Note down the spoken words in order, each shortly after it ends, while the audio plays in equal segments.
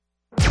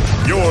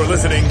You're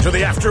listening to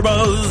the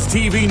AfterBuzz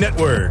TV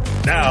Network,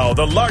 now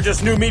the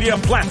largest new media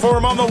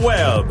platform on the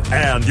web,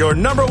 and your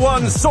number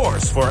one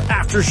source for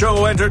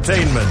after-show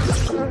entertainment.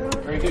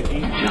 Very good,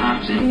 Gene.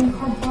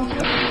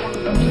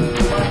 Johnson.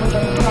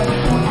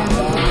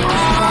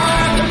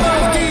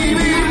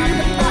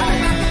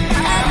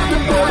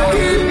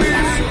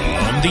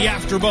 The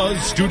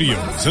AfterBuzz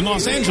Studios in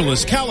Los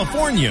Angeles,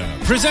 California.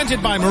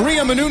 Presented by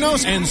Maria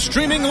Menounos and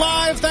streaming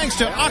live thanks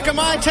to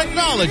Akamai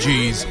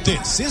Technologies.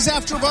 This is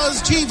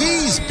AfterBuzz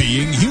TV's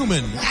Being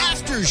Human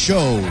After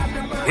Show.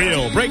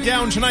 We'll break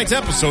down tonight's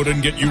episode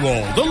and get you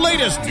all the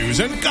latest news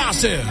and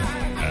gossip.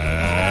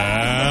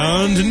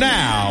 And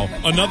now,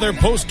 another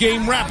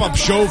post-game wrap-up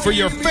show for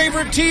your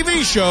favorite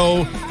TV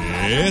show.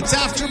 It's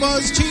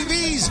AfterBuzz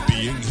TV's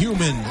Being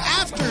Human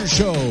After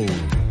Show.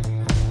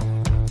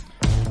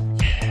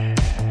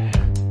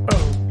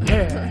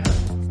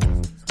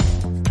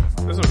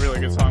 This is a really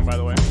good song, by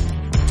the way.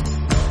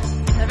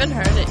 I haven't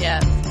heard it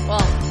yet.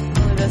 Well,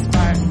 only this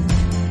part.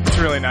 It's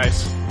really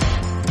nice.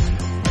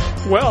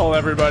 Well,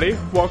 everybody,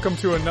 welcome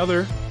to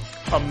another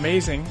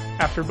amazing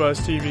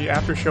AfterBuzz TV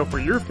after show for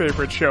your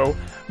favorite show,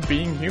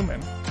 Being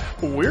Human.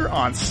 We're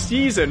on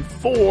Season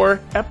 4,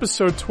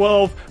 Episode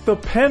 12, the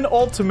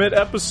penultimate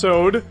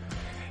episode,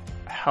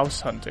 House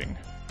Hunting.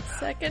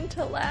 Second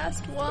to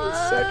last one.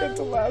 Second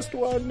to last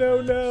one,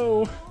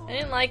 no. I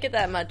didn't like it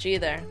that much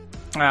either.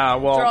 Well,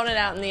 Throwing it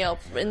out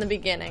in the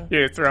beginning.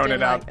 Yeah, throwing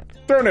it out.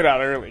 Throwing it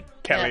out early,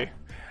 Kelly.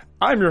 Yeah.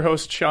 I'm your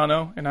host,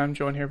 Shano, and I'm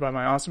joined here by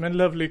my awesome and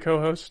lovely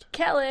co-host,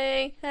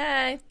 Kelly.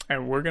 Hey.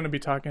 and we're going to be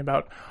talking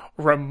about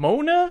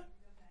Ramona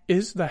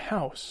is the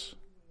House,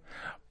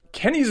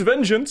 Kenny's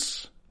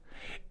Vengeance,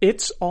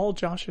 It's All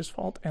Josh's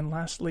Fault, and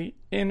lastly,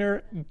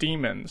 Inner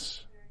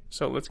Demons.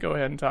 So let's go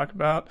ahead and talk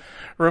about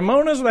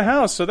Ramona's the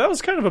House. So that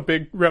was kind of a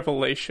big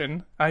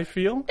revelation, I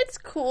feel. It's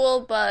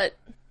cool, but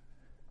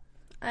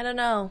I don't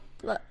know.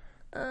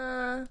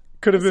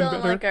 Could have been Still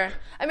don't better. like her.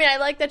 I mean, I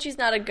like that she's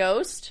not a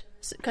ghost,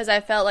 because I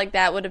felt like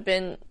that would have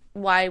been,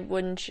 why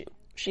wouldn't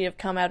she have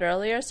come out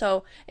earlier?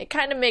 So it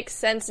kind of makes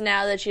sense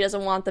now that she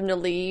doesn't want them to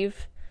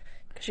leave,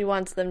 because she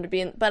wants them to be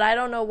in, but I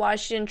don't know why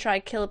she didn't try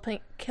killing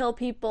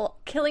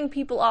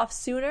people off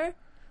sooner.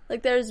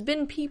 Like, there's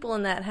been people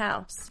in that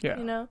house, Yeah.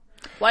 you know?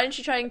 Why didn't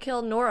she try and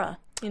kill Nora?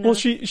 You know? Well,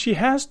 she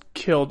has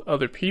killed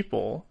other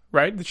people,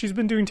 right? She's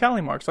been doing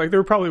tally marks. Like, there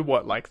were probably,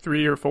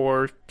 3 or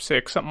 4,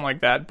 6, something like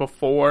that,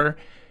 before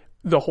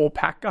the whole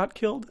pack got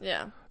killed.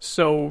 Yeah.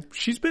 So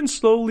she's been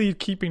slowly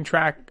keeping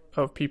track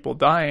of people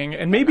dying,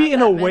 and maybe not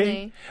in a that way,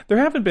 many. there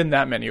haven't been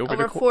that many over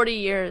Over the 40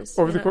 years.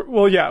 over the course.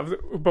 Well, yeah,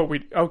 but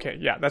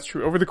that's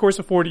true. Over the course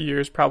of 40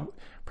 years,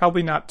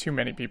 probably not too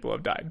many people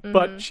have died. Mm-hmm.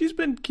 But she's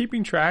been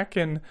keeping track,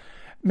 and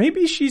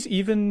maybe she's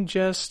even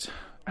just,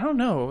 I don't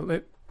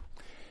know.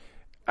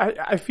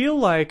 I feel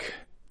like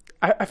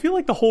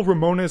the whole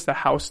Ramona is the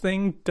House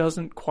thing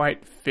doesn't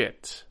quite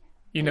fit.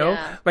 You know,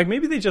 Yeah. like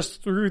maybe they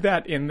just threw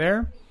that in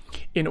there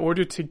in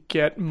order to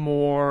get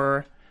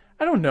more,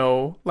 I don't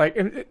know,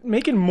 like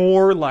make it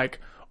more like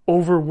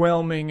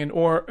overwhelming and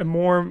or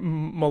more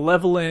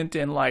malevolent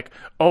and like,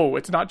 oh,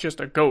 it's not just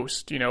a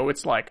ghost, you know,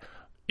 it's like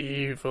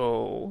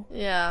evil.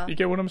 Yeah. You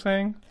get what I'm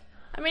saying?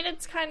 I mean,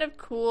 it's kind of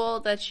cool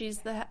that she's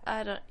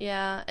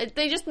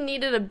they just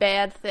needed a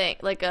bad thing,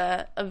 like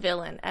a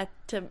villain,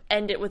 to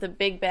end it with a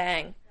big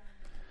bang.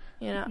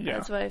 You know, Yeah.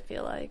 that's what I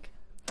feel like.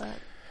 But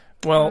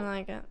I Well, don't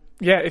like it.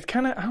 yeah, it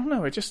kind of, I don't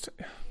know, it just,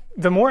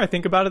 the more I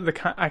think about it,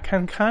 I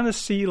can kind of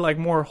see like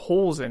more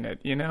holes in it,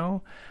 you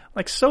know?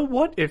 Like, so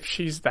what if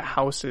she's the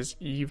House's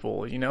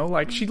evil, you know?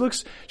 Like, she's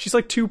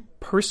like too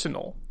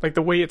personal. Like,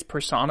 the way it's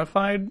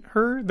personified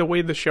her, the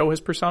way the show has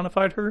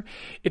personified her,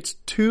 it's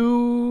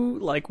too,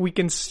 like, we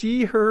can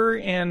see her,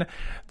 and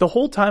the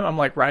whole time I'm,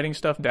 like, writing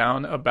stuff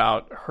down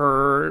about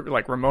her,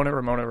 like,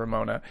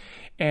 Ramona.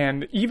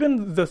 And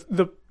even the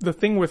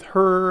thing with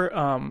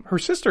her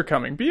sister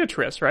coming,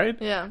 Beatrice, right?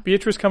 Yeah.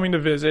 Beatrice coming to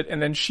visit,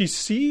 and then she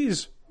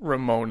sees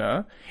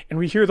Ramona, and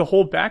we hear the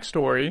whole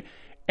backstory,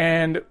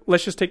 and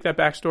let's just take that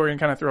backstory and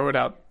kind of throw it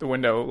out the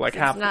window, like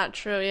It's not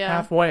true, yeah.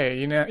 halfway,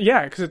 you know?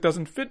 Yeah, because it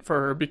doesn't fit for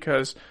her,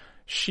 because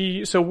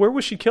so where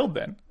was she killed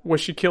then?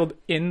 Was she killed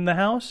in the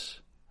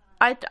house?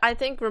 I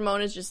think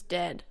Ramona's just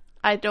dead.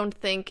 I don't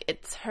think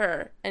it's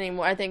her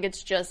anymore. I think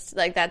it's just,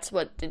 like, that's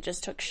what it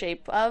just took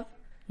shape of.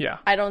 Yeah.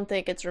 I don't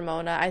think it's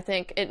Ramona. I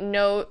think it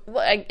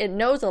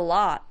knows a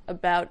lot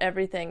about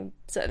everything.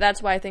 So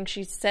that's why I think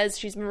she says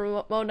she's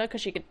Ramona,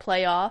 because she could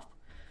play off.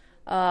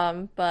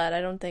 But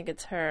I don't think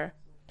it's her.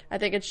 I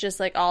think it's just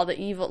like all the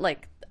evil.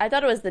 Like, I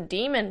thought it was the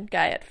demon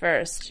guy at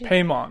first.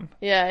 Paimon.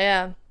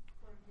 Yeah.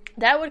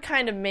 That would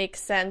kind of make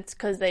sense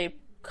because they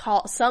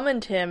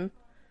summoned him,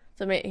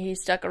 so he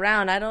stuck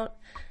around. I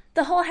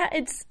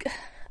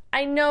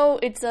know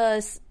it's a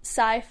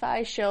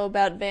sci-fi show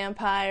about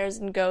vampires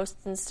and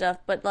ghosts and stuff,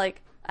 but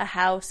like a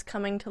house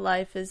coming to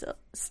life is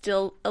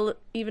still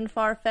even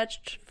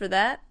far-fetched for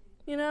that,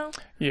 you know?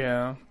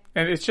 Yeah.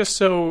 And it's just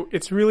so,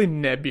 it's really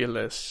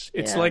nebulous.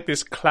 It's Yeah. like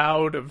this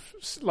cloud of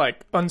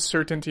like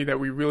uncertainty that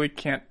we really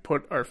can't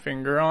put our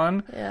finger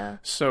on. Yeah.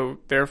 So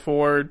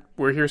therefore,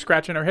 we're here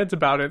scratching our heads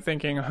about it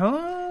thinking,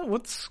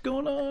 what's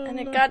going on? And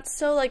it got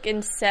so like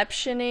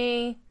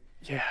Inception-y.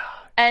 Yeah.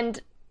 And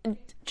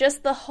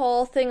just the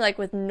whole thing, like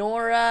with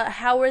Nora,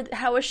 how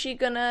is she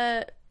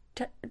gonna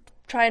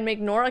try and make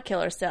Nora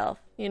kill herself?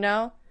 You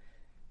know,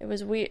 it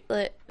was weird.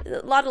 Like,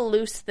 a lot of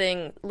loose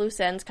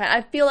ends.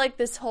 I feel like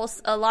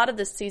a lot of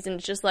this season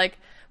is just like,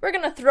 we're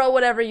gonna throw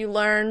whatever you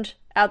learned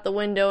out the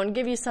window and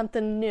give you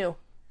something new.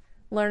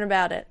 Learn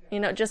about it. You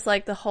know, just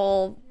like the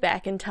whole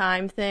back in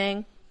time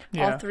thing.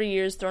 Yeah. All 3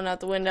 years thrown out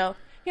the window.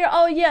 Here,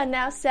 oh yeah,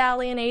 now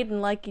Sally and Aiden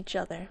like each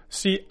other.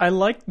 See, I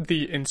liked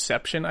the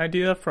Inception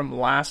idea from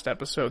last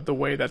episode, the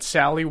way that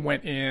Sally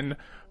went in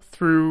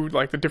through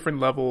like the different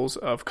levels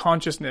of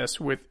consciousness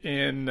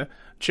within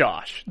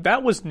Josh.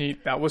 That was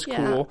neat. That was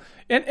cool.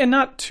 And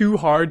not too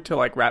hard to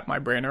like wrap my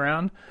brain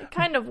around. It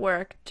kind of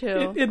worked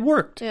too. It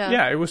worked. Yeah.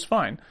 Yeah, it was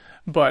fine.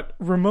 But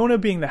Ramona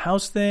being the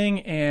house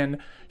thing and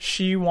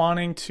she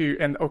wanting to,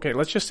 and okay,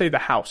 let's just say the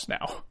house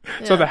now.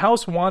 So the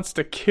house wants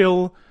to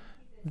kill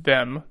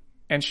them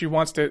and she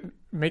wants to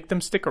make them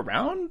stick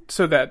around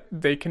so that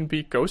they can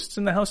be ghosts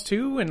in the house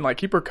too and like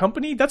keep her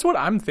company. That's what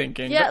I'm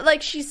thinking. Yeah,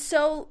 like she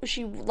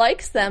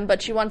likes them,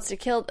 but she wants to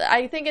kill.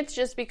 I think it's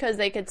just because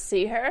they could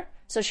see her,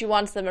 so she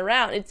wants them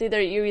around. It's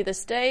either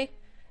stay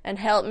and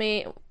help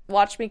me,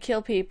 watch me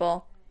kill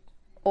people,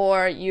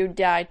 or you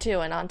die too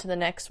and on to the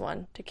next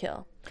one to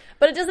kill.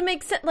 But it doesn't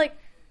make sense. Like,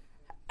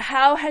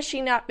 how has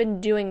she not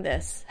been doing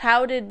this?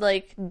 How did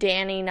like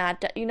Danny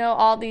not?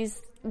 All these.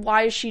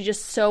 Why is she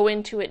just so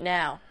into it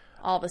now?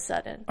 All of a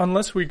sudden.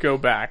 Unless we go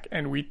back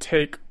and we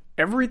take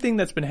everything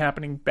that's been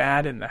happening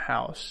bad in the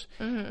house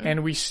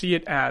and we see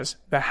it as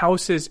the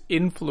house's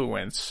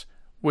influence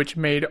which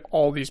made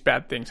all these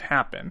bad things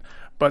happen.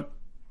 But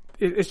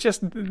it's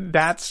just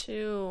that's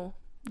too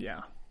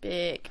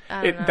big.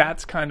 I don't know.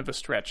 That's kind of a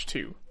stretch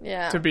too.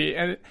 Yeah. To be,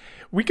 and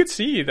we could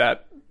see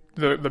that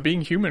the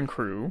Being Human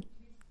crew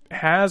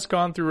has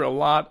gone through a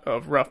lot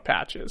of rough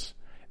patches.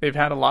 They've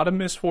had a lot of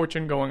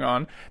misfortune going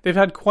on. They've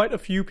had quite a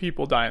few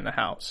people die in the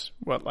house.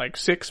 Like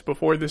 6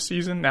 before this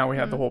season? Now we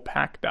had the whole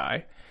pack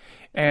die.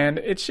 And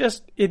it's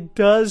just,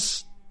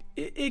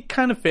 it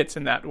kind of fits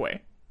in that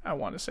way, I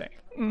want to say.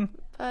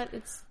 But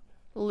it's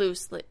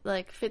loosely,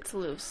 like, fits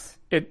loose.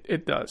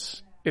 It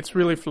does. It's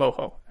really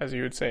flojo, as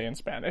you would say in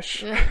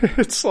Spanish. Yeah.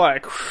 It's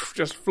like,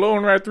 just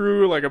flowing right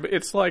through,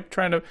 it's like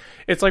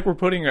we're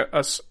putting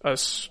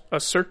a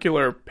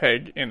circular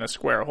peg in a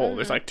square hole.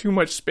 There's like too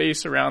much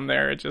space around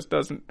there. It just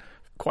doesn't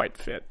quite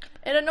fit.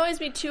 It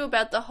annoys me too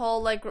about the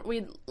whole, like,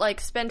 we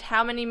like spent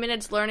how many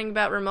minutes learning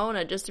about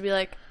Ramona just to be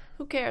like,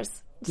 who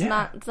cares? It's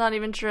not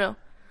even true.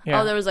 Yeah.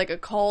 Oh, there was like a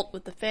cult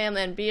with the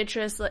family and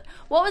Beatrice. Like,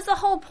 what was the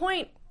whole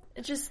point?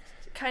 It just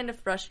kind of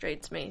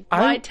frustrates me.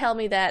 Why tell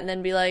me that and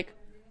then be like,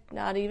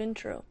 not even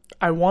true.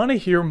 I want to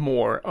hear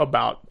more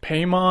about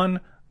Paimon,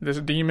 this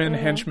demon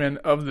henchman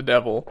of the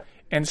devil,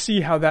 and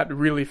see how that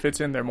really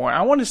fits in there more.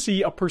 I want to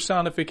see a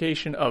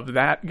personification of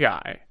that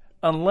guy,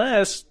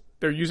 unless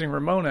they're using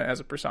Ramona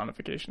as a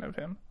personification of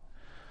him.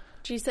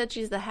 She said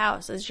she's the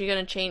house. Is she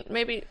going to change?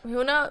 Maybe,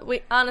 who knows?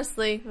 We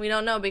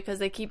don't know because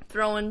they keep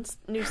throwing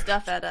new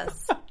stuff at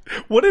us.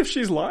 What if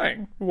she's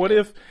lying? What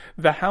if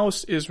the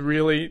house is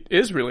really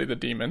the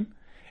demon,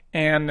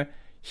 and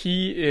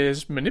he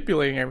is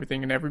manipulating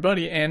everything and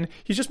everybody, and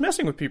he's just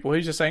messing with people.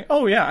 He's just saying,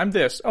 oh yeah, I'm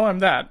this, oh I'm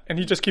that, and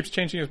he just keeps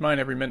changing his mind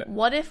every minute.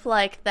 What if,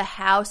 like, the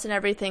house and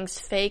everything's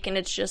fake, and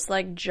it's just,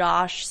 like,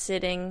 Josh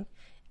sitting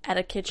at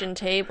a kitchen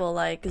table,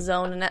 like,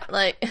 zoning out,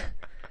 like,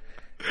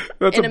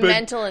 That's in a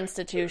mental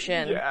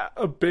institution. Yeah,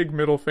 a big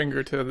middle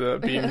finger to the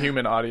Being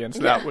Human audience,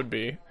 that would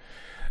be.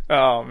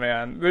 Oh,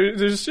 man.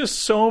 There's just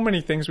so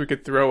many things we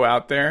could throw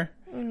out there,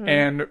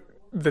 and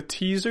the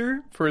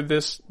teaser for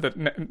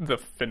the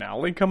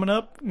finale coming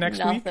up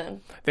next week,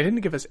 they didn't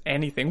give us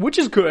anything, which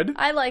is good.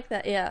 I like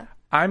that, yeah.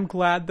 I'm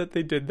glad that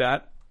they did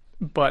that,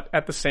 but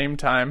at the same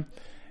time,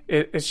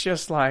 it's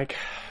just like,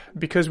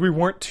 because we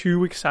weren't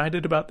too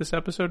excited about this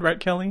episode, right,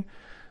 Kelly?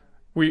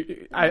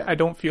 I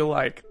don't feel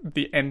like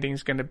the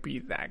ending's gonna be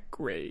that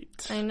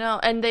great. I know,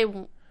 and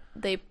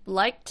they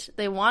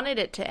wanted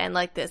it to end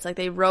like this, like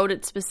they wrote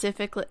it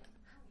specifically.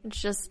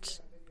 It's just...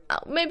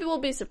 maybe we'll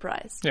be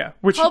surprised. Yeah.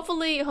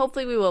 Hopefully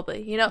we will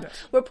be. Yes.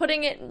 We're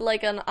putting it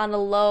like on a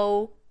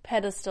low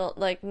pedestal,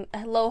 like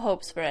low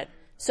hopes for it.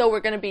 So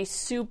we're going to be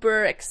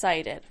super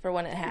excited for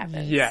when it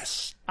happens.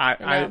 Yes.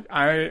 I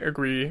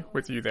agree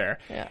with you there.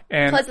 Yeah.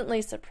 And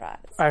pleasantly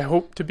surprised. I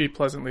hope to be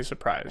pleasantly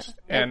surprised.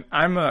 Yeah. And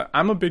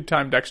I'm a big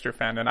time Dexter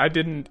fan, and I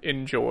didn't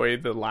enjoy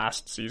the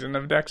last season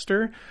of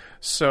Dexter.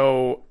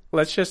 So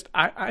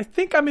I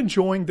think I'm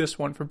enjoying this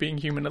one for Being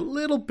Human a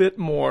little bit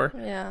more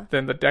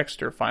than the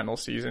Dexter final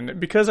season,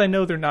 because I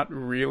know they're not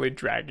really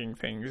dragging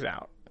things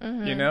out.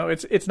 Mm-hmm. You know,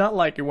 it's not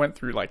like it went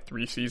through like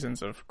 3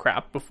 seasons of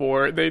crap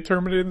before they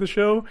terminated the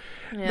show.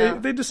 Yeah.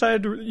 They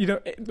decided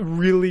to,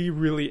 really,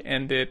 really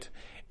end it.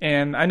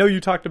 And I know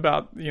you talked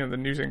about, the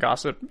news and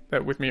gossip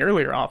that with me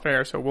earlier off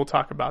air, so we'll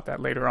talk about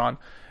that later on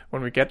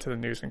when we get to the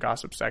news and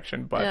gossip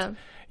section. But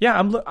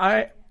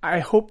I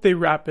hope they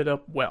wrap it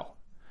up well.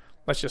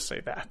 Let's just say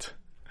that.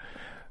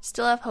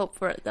 Still have hope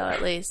for it, though,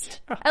 at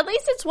least. At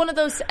least it's one of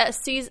those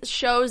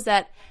shows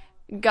that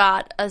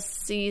got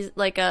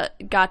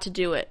got to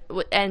do it,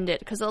 end it.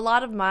 Because a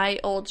lot of my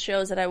old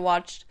shows that I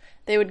watched,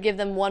 they would give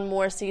them one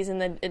more season,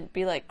 then it'd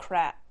be like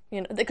crap.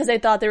 Because they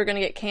thought they were going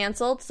to get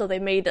canceled, so they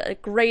made a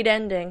great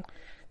ending.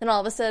 Then all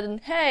of a sudden,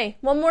 hey,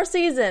 one more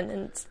season.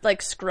 And it's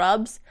like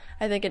Scrubs.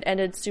 I think it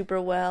ended super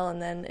well,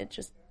 and then it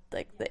just,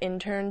 like, the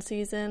intern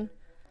season,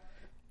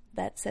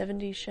 that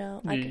 70s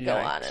show. I could go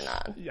on and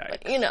on.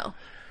 Yikes. But,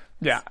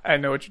 Yeah, I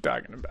know what you're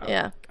talking about.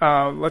 Yeah.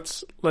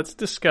 Let's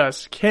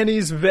discuss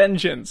Kenny's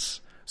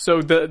vengeance.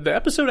 So the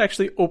episode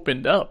actually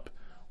opened up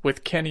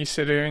with Kenny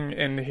sitting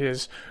in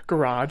his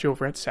garage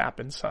over at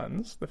Sapp &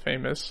 Sons, the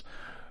famous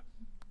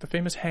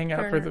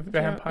hangout for the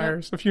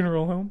vampires, the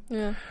funeral home.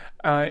 Yeah.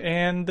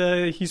 And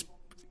he's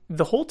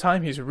the whole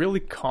time he's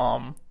really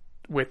calm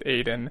with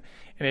Aiden,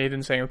 and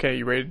Aiden's saying, "Okay,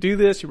 you ready to do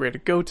this? You ready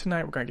to go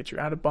tonight? We're gonna get you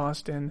out of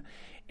Boston."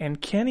 And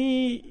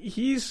Kenny,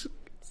 it's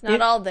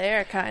not all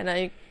there, kind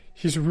of.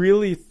 He's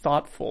really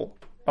thoughtful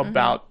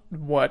about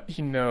what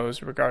he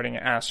knows regarding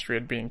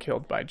Astrid being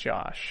killed by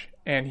Josh,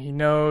 and he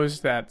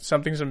knows that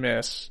something's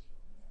amiss.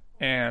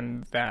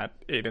 And that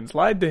Aiden's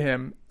lied to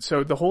him.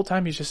 So the whole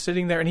time he's just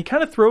sitting there, and he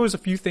kind of throws a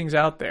few things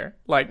out there,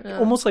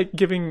 almost like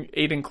giving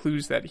Aiden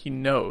clues that he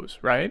knows,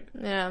 right?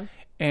 Yeah.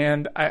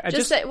 And I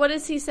just say, what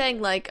is he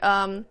saying? Like,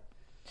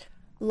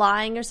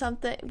 lying or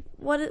something?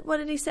 What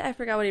did he say? I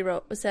forgot what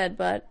he said,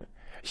 but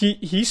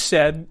he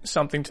said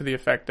something to the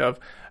effect of,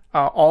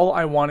 "All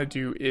I want to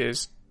do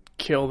is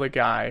kill the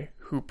guy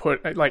who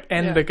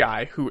end the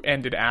guy who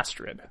ended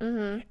Astrid."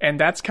 Mm-hmm. And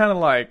that's kind of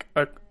like,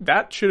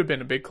 that should have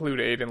been a big clue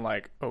to Aiden,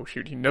 like, oh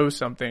shoot, he knows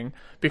something,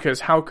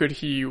 because how could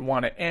he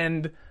want to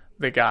end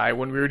the guy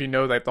when we already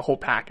know that the whole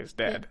pack is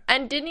dead?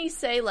 And didn't he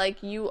say,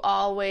 like, you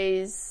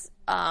always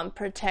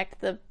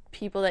protect the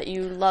people that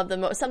you love the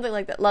most, something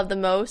like that, love the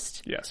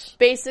most? Yes.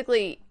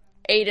 Basically,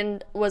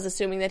 Aiden was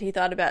assuming that he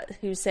thought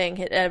he was saying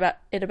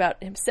it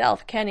about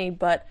himself, Kenny,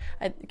 but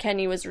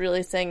Kenny was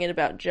really saying it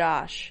about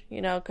Josh,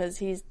 because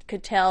he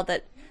could tell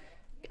that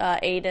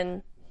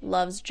Aiden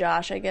loves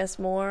Josh, I guess,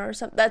 more or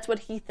something. That's what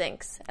he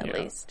thinks, at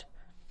least.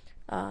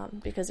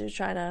 Because he was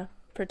trying to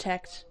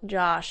protect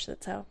Josh.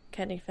 That's how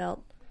Kenny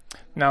felt.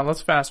 Now,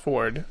 let's fast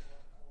forward.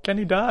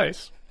 Kenny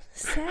dies.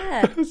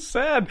 Sad.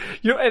 Sad.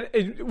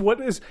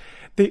 And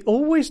they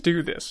always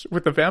do this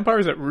with the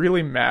vampires that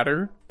really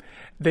matter.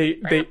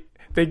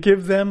 They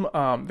give them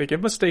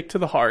a stake to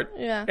the heart,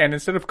 and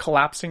instead of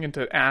collapsing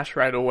into ash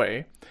right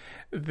away,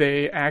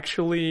 they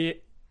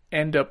actually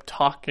end up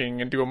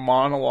talking and do a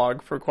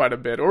monologue for quite a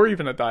bit, or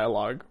even a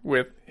dialogue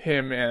with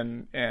him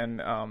and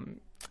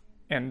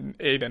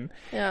Aiden.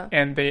 Yeah.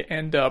 And they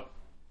end up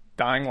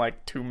dying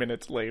like 2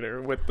 minutes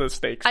later with the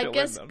stake still in them.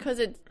 I guess because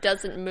it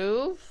doesn't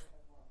move.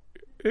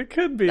 It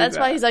could be. That's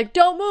why he's like,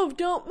 don't move,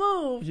 don't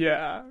move.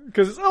 Yeah,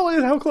 because,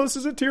 how close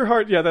is it to your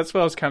heart? Yeah, that's what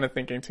I was kind of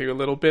thinking too, a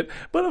little bit.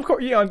 But of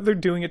course, they're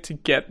doing it to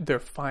get their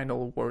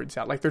final words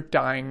out, like their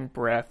dying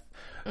breath,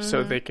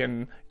 so they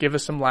can give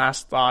us some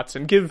last thoughts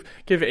and give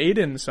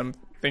Aiden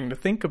something to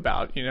think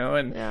about,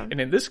 And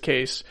in this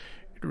case,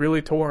 it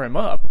really tore him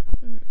up.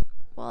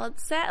 Well,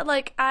 it's sad.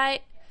 Like, I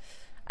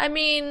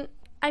mean,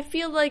 I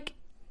feel like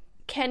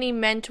Kenny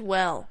meant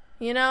well,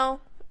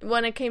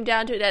 when it came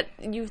down to it,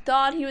 that you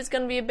thought he was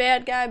going to be a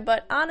bad guy,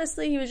 but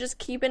honestly, he was just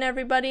keeping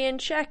everybody in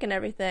check and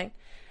everything.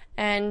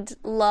 And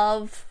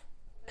love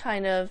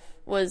kind of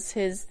was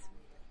his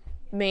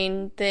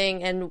main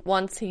thing, and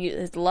once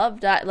his love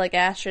died, like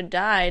Astrid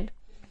died,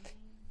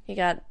 he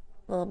got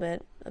a little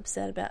bit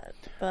upset about it.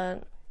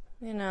 But,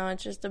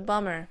 it's just a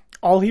bummer.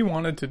 All he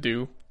wanted to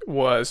do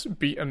was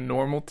be a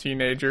normal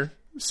teenager.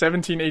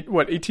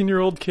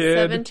 18-year-old kid.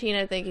 17,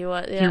 I think he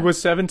was. Yeah. He was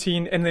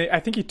 17, and I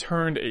think he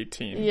turned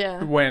 18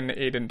 Yeah. when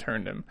Aiden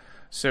turned him.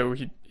 So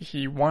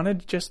he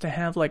wanted just to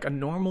have like a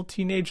normal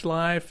teenage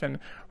life and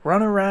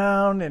run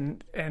around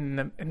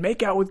and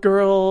make out with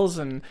girls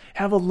and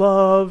have a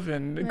love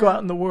and go out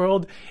in the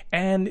world.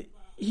 And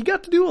he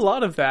got to do a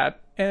lot of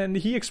that, and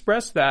he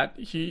expressed that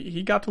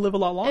he got to live a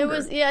lot longer. It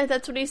was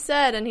that's what he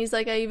said, and he's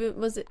like, I even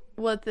was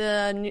with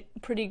the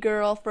pretty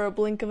girl for a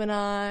blink of an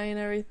eye and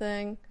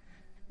everything.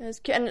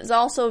 And it's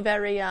also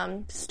very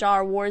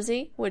Star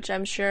Warsy, which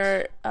I'm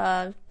sure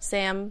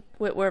Sam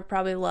Witwer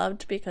probably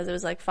loved, because it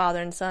was like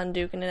father and son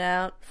duking it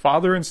out.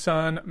 Father and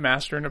son,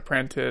 master and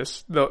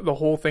apprentice, the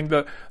whole thing.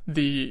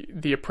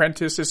 The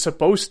apprentice is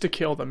supposed to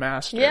kill the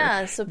master.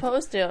 Yeah,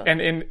 supposed to. And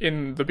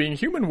in the Being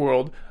Human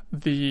world,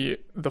 the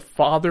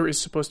father is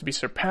supposed to be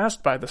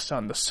surpassed by the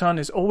son. The son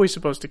is always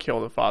supposed to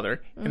kill the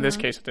father. In this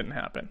case, it didn't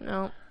happen.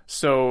 No.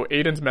 So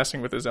Aiden's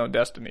messing with his own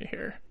destiny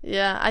here.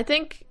 Yeah, I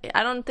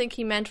don't think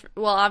he meant.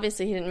 Well,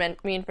 obviously he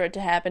didn't mean for it to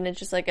happen. It's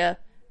just like a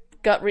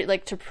gut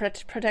to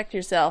protect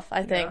yourself.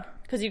 I think,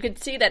 because you could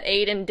see that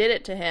Aiden did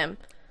it to him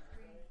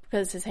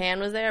because his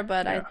hand was there.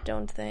 But I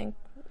don't think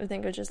I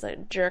think it was just a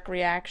jerk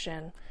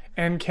reaction.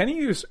 And Kenny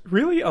is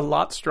really a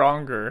lot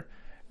stronger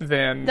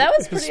than That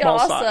was his pretty small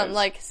awesome. size.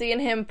 Like seeing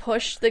him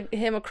push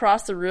him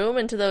across the room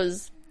into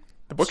those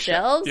the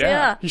bookshelves. shelves.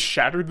 Yeah. He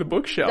shattered the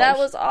bookshelves. That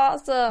was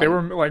awesome. They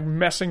were like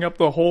messing up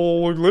the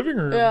whole living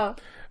room. Yeah.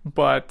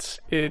 But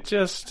it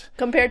just.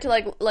 Compared to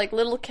like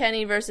little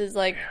Kenny versus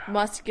like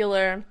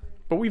muscular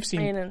But we've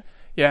seen. Aiden.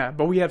 Yeah,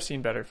 but we have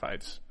seen better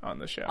fights on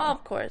the show. Oh,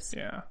 of course.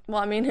 Yeah.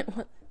 Well, I mean,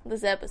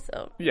 this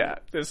episode. Yeah,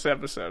 this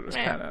episode was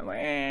Eh. kind of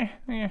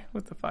like,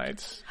 with the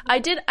fights. I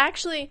did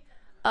actually.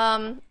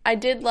 I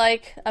did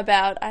like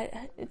about.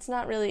 It's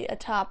not really a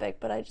topic,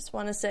 but I just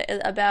want to say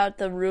about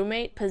the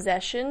roommate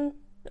possession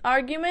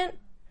argument.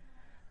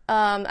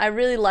 I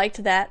really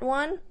liked that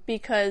one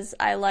because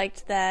I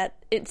liked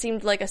that it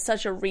seemed like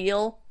such a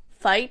real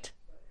fight.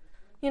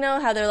 You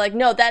know how they're like,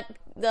 no, that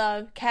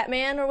the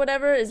Catman or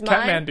whatever is mine.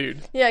 Catman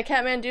dude. Yeah,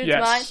 Catman dude's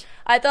Yes. mine.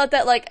 I thought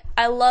that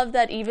I love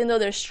that even though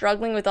they're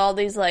struggling with all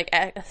these like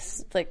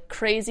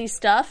crazy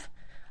stuff,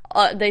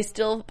 they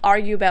still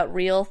argue about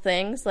real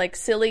things, like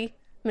silly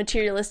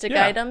materialistic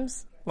Yeah.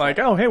 items. Like,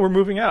 oh, hey, we're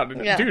moving out.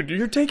 Yeah. Dude,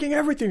 you're taking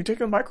everything. You're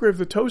taking the microwave,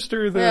 the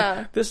toaster, the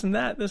Yeah. this and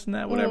that,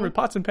 whatever,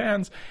 pots and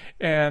pans.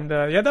 And,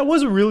 yeah, that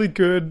was a really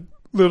good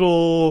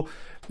little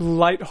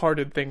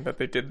lighthearted thing that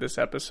they did this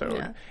episode.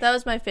 Yeah, that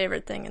was my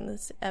favorite thing in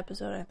this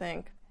episode, I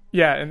think.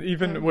 Yeah, and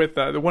even with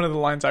one of the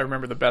lines I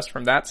remember the best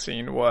from that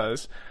scene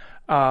was,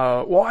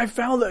 well, I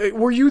found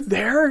were you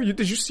there?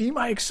 Did you see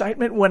my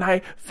excitement when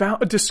I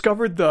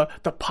discovered the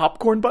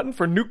popcorn button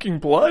for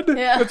nuking blood?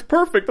 Yeah. It's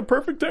perfect, the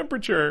perfect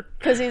temperature.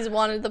 Because he's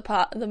wanted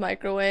the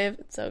microwave.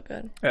 It's so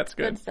good. That's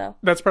good. Good stuff.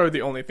 That's probably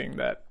the only thing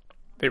that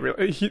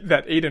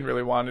that Aiden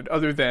really wanted,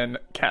 other than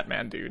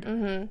Catman dude.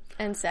 Mm-hmm.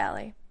 And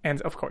Sally.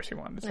 And of course he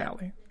wanted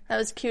Sally. That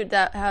was cute.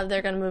 That how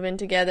they're gonna move in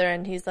together,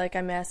 and he's like,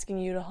 "I'm asking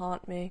you to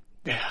haunt me."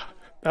 Yeah,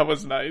 that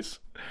was nice.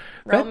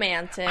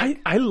 Romantic.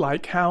 I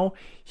like how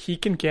he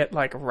can get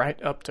like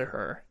right up to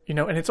her, you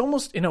know, and it's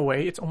almost, in a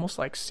way, it's almost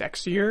like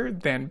sexier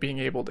than being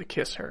able to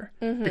kiss her,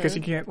 because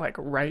he can get like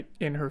right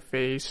in her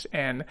face,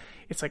 and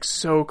it's like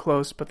so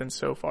close but then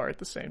so far at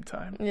the same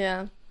time.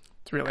 Yeah.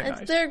 It's really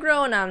nice. They're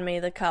growing on me,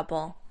 the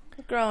couple.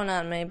 They're growing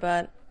on me,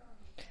 but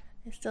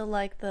I still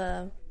like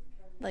the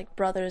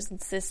brothers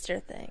and sister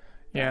thing.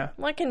 Yeah.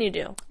 What can you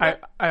do? I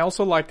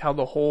also liked how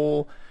the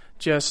whole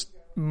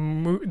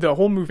the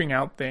whole moving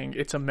out thing,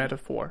 it's a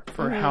metaphor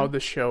for how the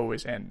show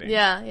is ending.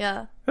 Yeah.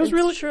 That was It's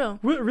really true.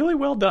 really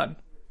well done.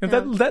 And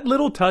that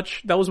little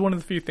touch, that was one of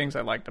the few things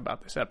I liked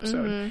about this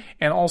episode.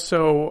 And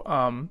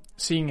also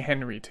seeing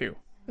Henry too.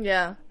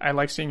 Yeah. I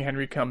like seeing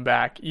Henry come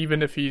back,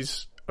 even if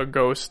he's a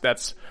ghost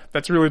that's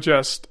really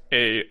just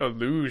a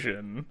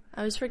illusion. I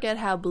always forget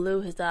how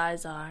blue his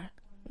eyes are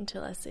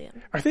until I see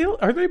him. Are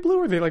they blue,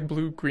 or are they like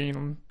blue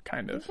green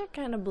kind of? They're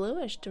kind of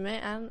bluish to me.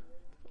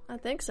 I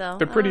think so.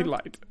 They're pretty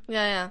light.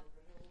 Yeah.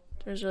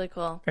 It was really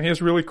cool. And he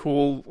has really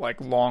cool, like,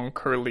 long,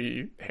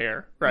 curly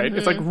hair, right?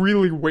 It's, like,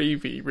 really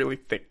wavy, really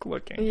thick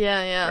looking.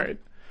 Yeah.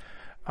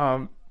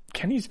 Right.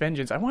 Kenny's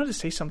vengeance. I wanted to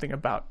say something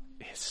about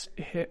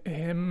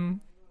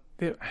him.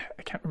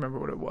 I can't remember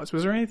what it was.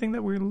 Was there anything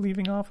that we were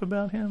leaving off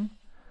about him?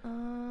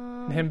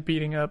 Him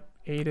beating up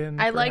Aiden,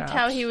 I liked how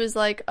perhaps? he was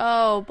like,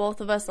 oh, both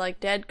of us like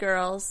dead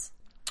girls.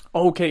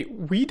 Okay,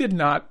 we did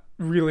not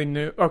really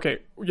know. Okay,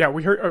 yeah,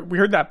 we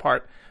heard that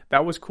part.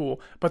 That was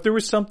cool. But there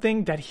was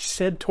something that he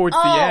said towards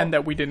the end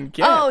that we didn't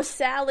get. Oh,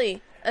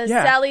 Sally.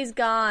 Yeah. Sally's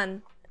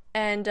gone.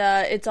 And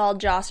it's all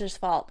Joss's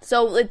fault.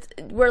 So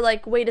we're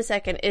like, wait a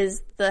second.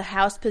 Is the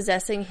house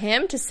possessing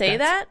him to say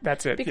that?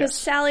 That's it, Because yes.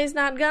 Sally's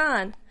not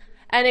gone.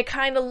 And it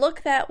kind of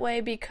looked that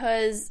way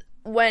because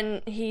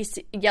when he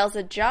yells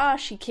at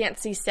Josh, he can't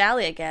see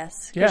Sally, I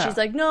guess. 'Cause Yeah. she's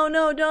like,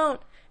 no, don't.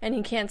 And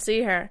he can't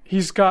see her.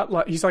 He's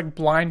like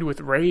blind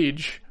with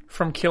rage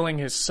from killing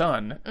his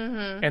son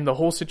and the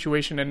whole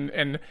situation.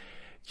 And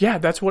yeah,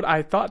 that's what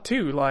I thought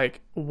too. Like,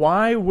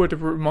 why would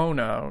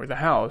Ramona or the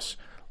house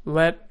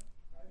let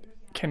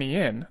Kenny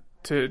in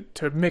to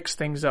mix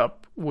things up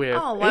with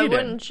Oh, why Aiden,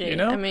 wouldn't she? You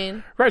know? I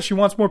mean... Right, she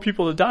wants more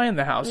people to die in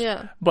the house.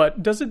 Yeah.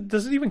 But does it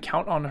even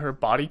count on her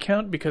body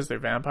count? Because they're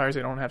vampires,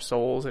 they don't have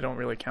souls, they don't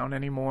really count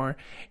anymore.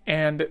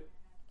 And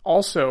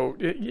also,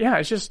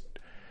 it's just...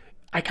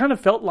 I kind of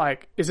felt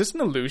like, is this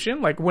an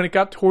illusion? Like, when it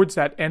got towards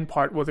that end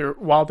part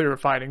while they were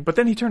fighting, but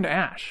then he turned to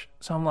ash.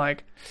 So I'm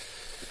like,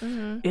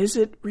 is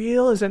it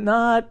real? Is it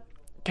not?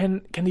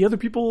 Can the other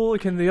people,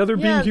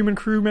 being human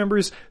crew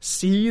members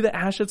see the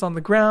ash that's on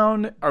the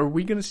ground? Are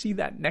we going to see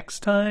that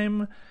next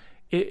time?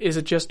 Is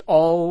it just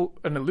all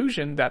an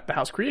illusion that the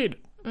house created?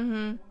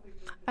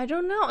 I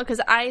don't know,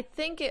 because I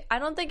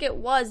don't think it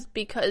was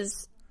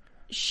because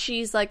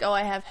she's like, oh,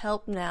 I have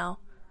help now.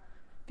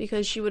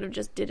 Because she would have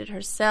just did it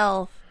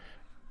herself.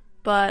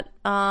 But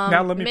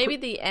Now let me maybe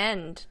the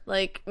end.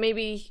 Like,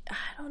 maybe,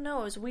 I don't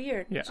know, it was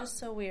weird. Yeah. It's just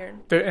so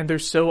weird. They're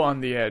so on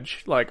the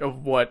edge, like,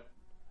 of what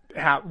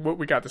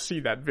we got to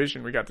see, that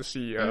vision we got to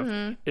see of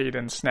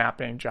Aiden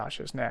snapping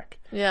Josh's neck.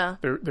 Yeah.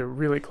 They're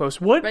really close.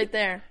 What? Right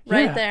there. Yeah.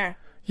 Right there.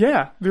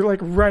 Yeah, they're like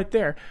right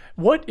there.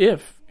 What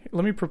if,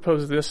 let me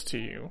propose this to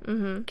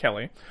you,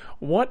 Kelly.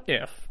 What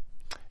if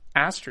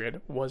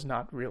Astrid was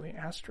not really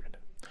Astrid?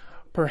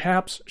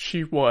 Perhaps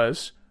she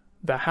was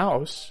the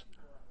house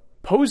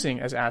posing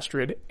as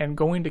Astrid and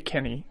going to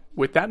Kenny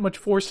with that much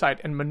foresight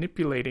and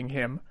manipulating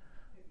him.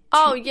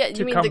 Oh, yeah, to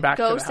you mean come the back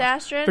to ghost the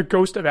house. Astrid? The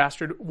ghost of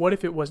Astrid. What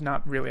if it was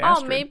not really Oh,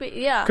 Astrid? maybe,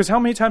 yeah. Because how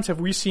many times have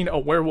we seen a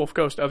werewolf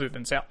ghost other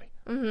than Sally?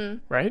 Mm-hmm.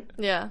 Right?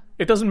 Yeah.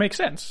 It doesn't make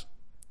sense.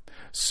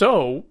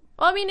 So,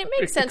 Well, I mean, it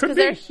makes sense could because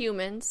be. they're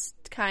humans,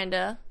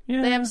 kinda.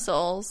 Yeah. They have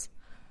souls.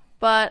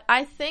 But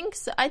I think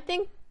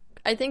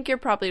you're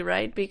probably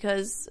right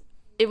because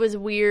it was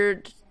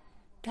weird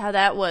how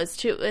that was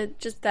too.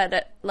 Just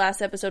that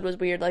last episode was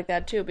weird like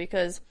that too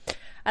because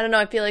I don't know.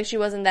 I feel like she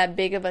wasn't that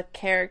big of a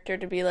character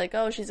to be like,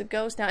 oh, she's a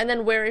ghost now. And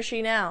then where is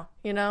she now?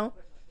 You know,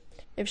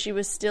 if she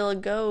was still a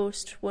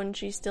ghost, wouldn't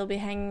she still be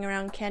hanging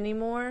around Kenny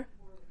more?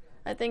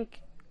 I think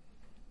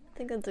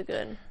that's a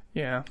good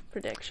yeah,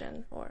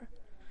 prediction or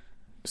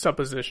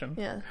supposition.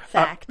 yeah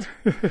fact.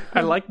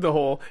 I like the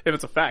whole, if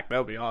it's a fact, that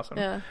would be awesome.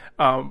 Yeah.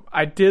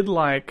 I did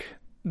like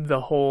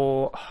the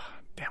whole,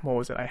 damn, what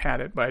was it? I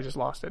had it, but I just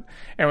lost it.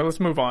 Anyway,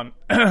 let's move on.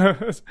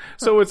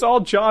 So it's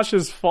all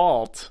Josh's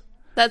fault.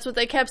 That's what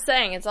they kept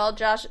saying. It's all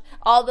Josh.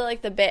 All the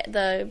like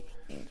the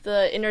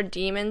inner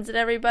demons and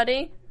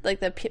everybody,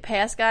 like the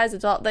past guys.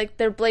 It's all like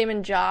they're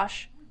blaming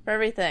Josh for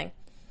everything,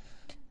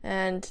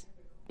 and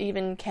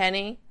even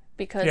Kenny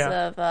because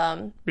of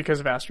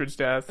Astrid's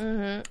death.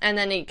 and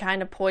then he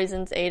kind of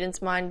poisons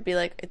Aiden's mind to be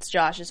like it's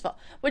Josh's fault.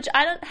 Which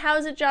I don't. How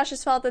is it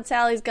Josh's fault that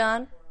Sally's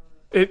gone?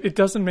 It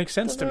doesn't make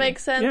sense to me. Make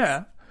sense.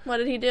 Yeah. What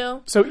did he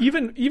do? So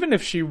even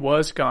if she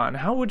was gone,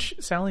 how would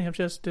Sally have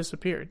just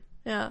disappeared?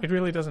 Yeah. It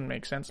really doesn't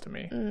make sense to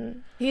me.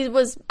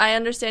 I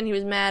understand he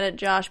was mad at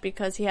Josh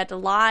because he had to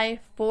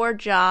lie for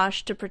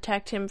Josh to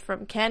protect him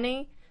from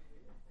Kenny.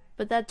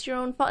 But that's your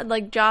own fault.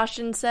 Like, Josh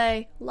didn't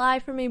say, lie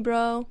for me,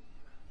 bro.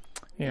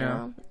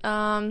 Yeah. You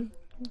know?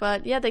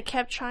 But yeah, they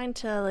kept trying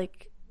to,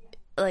 like,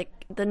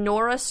 the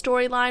Nora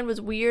storyline was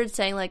weird,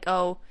 saying, like,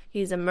 oh,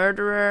 he's a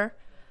murderer.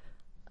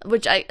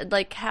 Which I,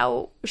 like,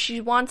 how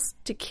she wants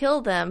to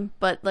kill them,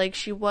 but, like,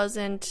 she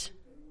wasn't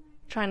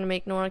trying to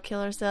make Nora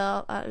kill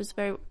herself. It was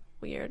very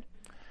weird.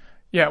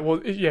 Yeah,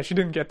 well, yeah, she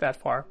didn't get that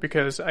far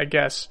because I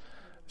guess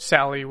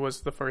Sally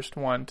was the first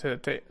one to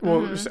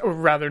or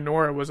rather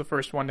Nora was the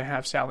first one to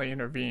have Sally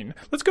intervene.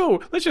 Let's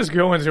just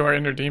go into our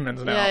inner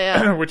demons now,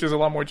 Yeah. which is a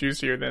lot more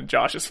juicier than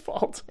Josh's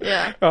fault.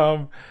 Yeah.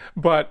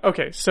 But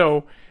okay,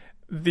 so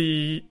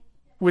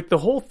with the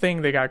whole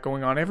thing they got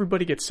going on,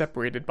 everybody gets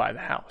separated by the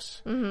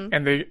house.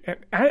 And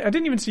I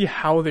didn't even see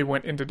how they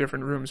went into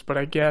different rooms, but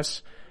I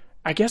guess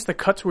the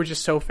cuts were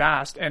just so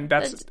fast, and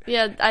that's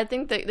I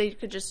think that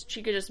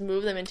she could just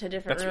move them into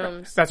different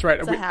rooms. That's right.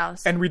 It's a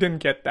house. And we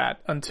didn't get that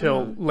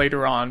until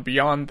later on,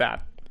 beyond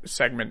that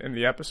segment in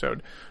the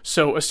episode.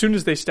 So as soon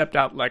as they stepped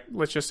out, like,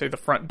 let's just say the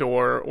front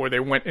door, or they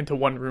went into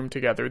one room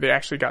together, they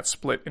actually got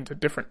split into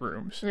different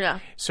rooms. Yeah.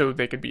 So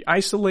they could be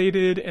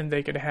isolated, and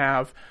they could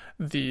have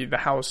the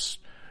house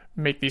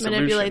make these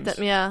Manipulate illusions.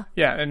 them, yeah.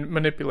 Yeah, and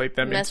manipulate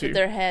them Mess with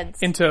their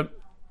heads. into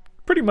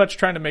pretty much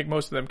trying to make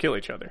most of them kill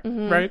each other,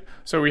 right?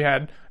 So we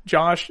had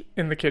Josh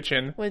in the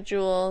kitchen With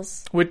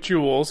Jules.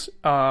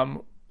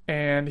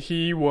 And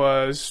he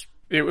was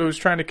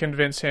trying to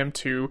convince him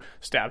to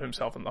stab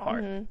himself in the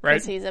heart, right?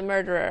 Because he's a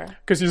murderer.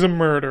 Because he's a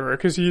murderer.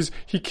 Because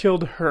he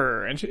killed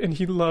her, and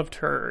he loved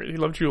her. He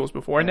loved Jules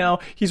before, and now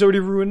he's already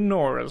ruined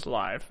Nora's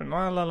life, and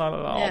all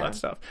that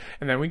stuff.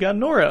 And then we got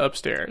Nora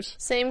upstairs.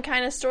 Same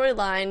kind of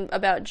storyline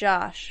about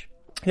Josh.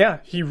 Yeah,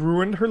 he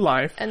ruined her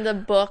life. And the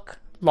book.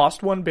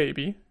 Lost one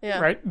baby,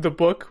 right? The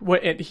book,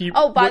 by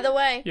the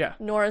way, yeah.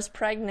 Nora's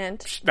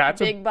pregnant. That's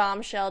a big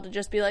bombshell to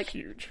just be like,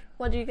 huge.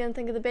 What are you gonna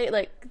think of the baby?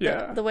 Like,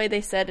 the way they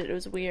said it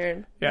was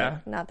weird. Yeah,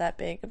 like, not that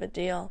big of a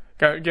deal.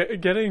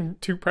 Getting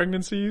 2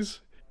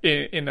 pregnancies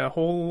in a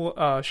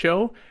whole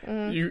show,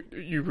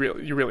 you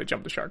really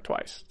jumped the shark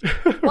twice.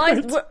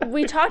 Well,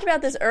 we talked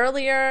about this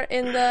earlier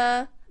in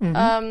the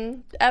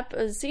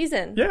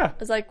season. Yeah.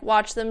 It's like,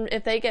 watch them.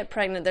 If they get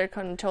pregnant, they're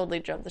going to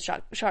totally jump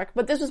the shark.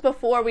 But this was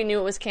before we knew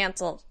it was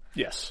canceled.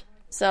 Yes.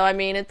 So, I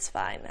mean, it's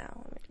fine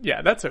now.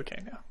 Yeah, that's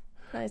okay now.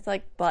 Nice,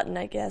 like, button,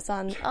 I guess,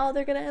 on,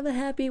 they're going to have a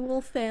happy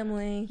wolf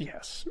family.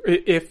 Yes.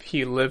 If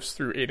he lives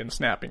through Aiden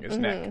snapping his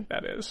neck,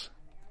 that is.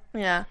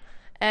 Yeah.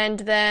 And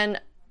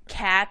then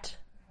Kat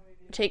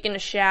taking a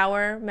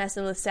shower,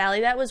 messing with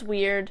Sally. That was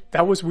weird.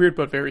 That was weird,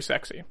 but very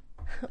sexy.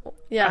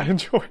 Yeah. I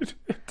enjoyed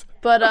it.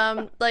 But,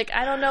 like,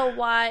 I don't know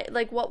why,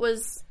 like, what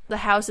was the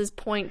house's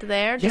point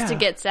there? Just to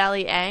get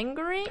Sally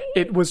angry?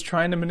 It was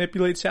trying to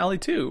manipulate Sally,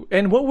 too.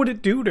 And what would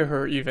it do to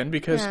her, even?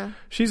 Because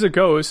she's a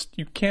ghost.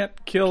 You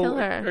can't kill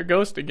her. a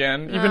ghost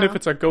again, even if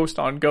it's a ghost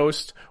on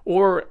ghost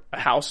or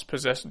a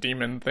house-possessed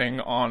demon thing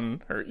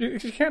on her. You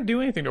can't do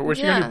anything to her. Was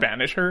she going to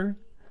banish her?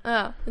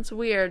 Oh, it's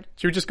weird.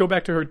 She would just go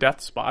back to her death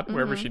spot,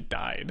 wherever she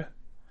died.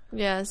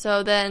 Yeah,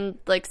 so then,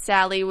 like,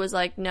 Sally was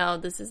like, no,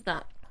 this is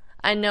not.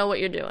 I know what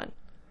you're doing.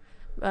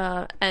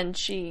 And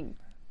she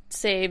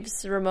saves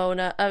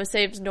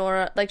saves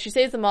Nora. Like, she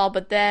saves them all,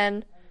 but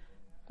then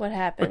What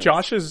happened? But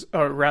Josh's,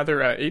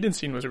 Aiden's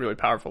scene was a really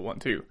powerful one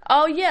too.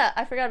 Oh yeah,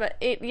 I forgot about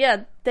it.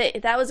 Yeah,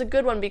 that was a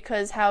good one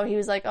because how he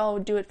was like, "Oh,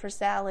 do it for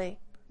Sally.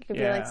 You could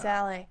be like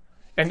Sally."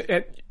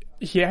 And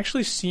he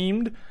actually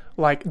seemed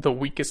like the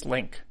weakest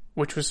link,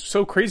 which was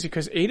so crazy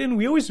because Aiden,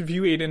 we always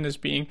view Aiden as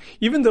being,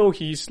 even though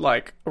he's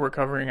like a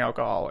recovering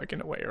alcoholic in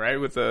a way, right,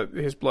 with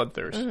his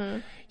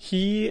bloodthirst,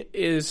 he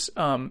is.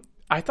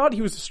 I thought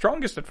he was the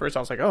strongest at first. I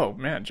was like, oh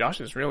man, Josh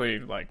is really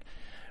like.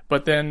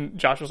 But then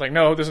Josh was like,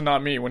 no, this is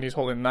not me when he's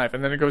holding the knife.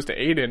 And then it goes to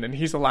Aiden and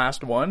he's the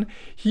last one.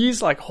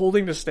 He's like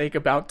holding the stake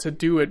about to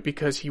do it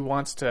because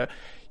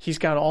he's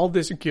got all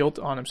this guilt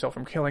on himself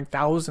from killing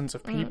thousands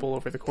of people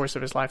over the course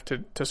of his life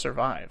to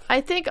survive.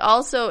 I think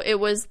also it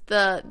was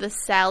the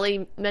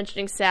Sally,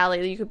 mentioning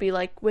Sally, you could be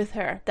like with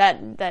her,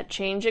 that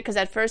changed it. Because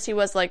at first he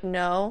was like,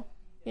 no,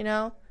 you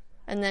know?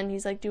 And then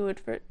he's like, you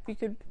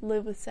could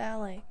live with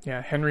Sally.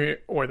 Yeah, Henry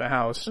or the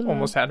house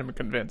almost had him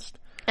convinced.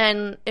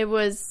 And it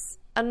was,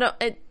 I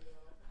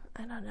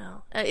don't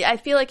know. I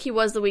feel like he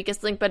was the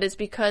weakest link, but it's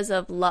because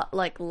of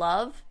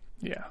love.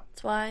 Yeah.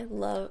 That's why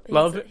love.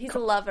 He's a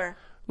lover.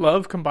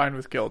 Love combined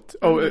with guilt.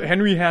 Oh,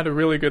 Henry had a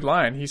really good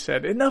line. He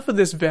said, "Enough of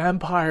this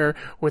vampire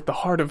with the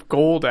heart of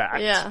gold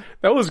act." Yeah.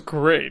 That was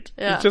great.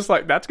 Yeah. It's just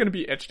like, that's going to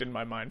be etched in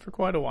my mind for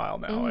quite a while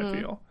now, I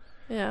feel.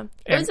 Yeah.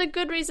 It was a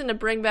good reason to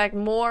bring back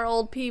more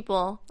old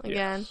people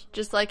again. Yes.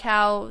 Just like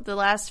how the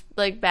last,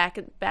 like, Back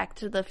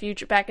to the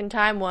Future, Back in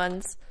Time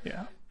ones.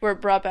 Yeah. Were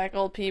brought back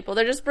old people.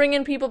 They're just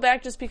bringing people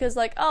back just because,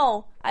 like,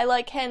 oh, I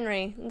like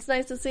Henry. It's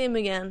nice to see him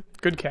again.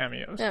 Good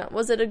cameos. Yeah.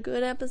 Was it a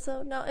good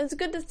episode? No, it's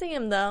good to see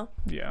him, though.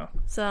 Yeah.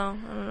 So,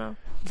 I don't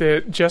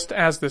know. Just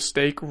as the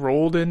stake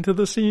rolled into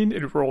the scene,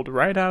 it rolled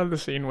right out of the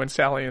scene when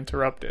Sally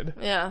interrupted.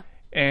 Yeah.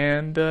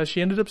 And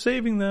she ended up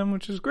saving them,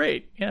 which is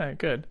great. Yeah,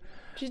 good.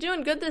 She's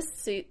doing good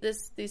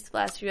these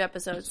last few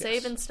episodes.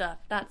 Yes. Saving stuff,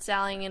 not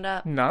sallying it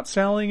up. Not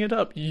sallying it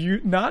up.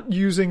 Not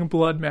using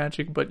blood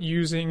magic, but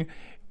using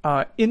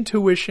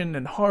intuition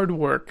and hard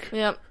work.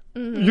 Yep.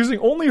 Mm-hmm. Using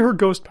only her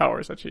ghost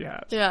powers that she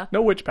has. Yeah.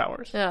 No witch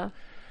powers. Yeah.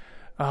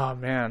 Oh,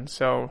 man.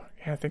 So,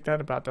 yeah, I think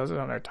that about does it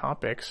on our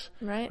topics.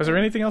 Right. Was there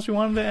anything else we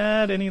wanted to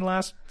add? Any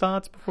last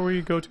thoughts before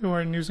we go to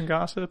our news and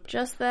gossip?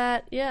 Just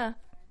that, yeah.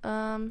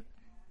 No,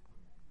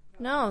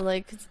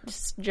 like,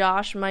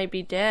 Josh might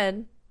be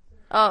dead.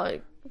 Oh,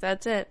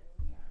 that's it.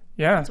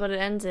 Yeah. That's what it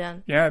ends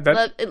in. Yeah.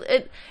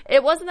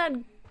 It wasn't that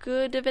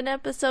good of an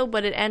episode,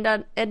 but it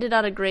ended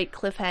on a great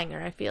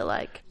cliffhanger, I feel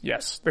like.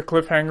 Yes, the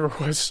cliffhanger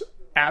was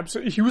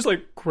absolutely... He was,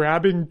 like,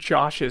 grabbing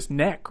Josh's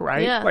neck,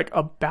 right? Yeah. Like,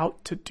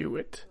 about to do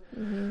it.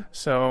 Mm-hmm.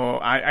 So,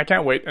 I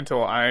can't wait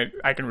until I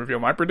can reveal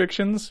my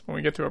predictions when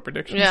we get to our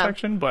predictions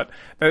section, but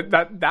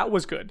that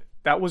was good.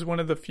 That was one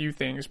of the few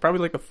things,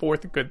 probably, like, the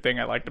fourth good thing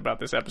I liked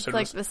about this episode.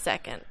 It's like the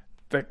second.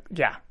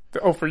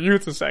 Oh, for you,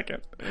 it's the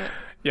second.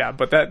 Yeah,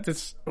 but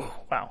that's...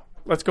 Oh, wow.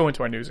 Let's go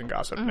into our news and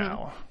gossip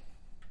now.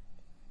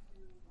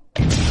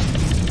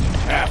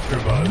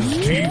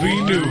 AfterBuzz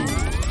TV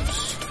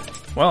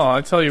News. Well,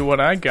 I'll tell you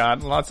what I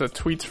got. Lots of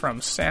tweets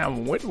from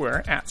Sam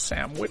Witwer, at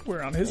Sam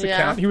Witwer on his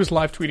account. He was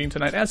live tweeting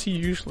tonight, as he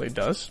usually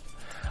does,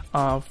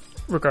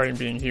 regarding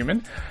being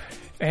human.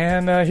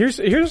 And here's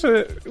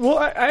well,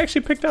 I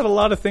actually picked out a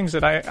lot of things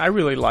that I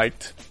really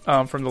liked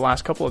from the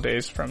last couple of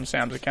days from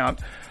Sam's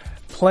account.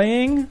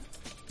 Playing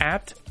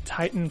at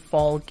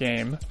Titanfall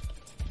game,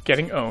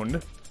 getting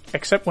owned.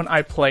 Except when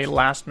I play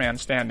Last Man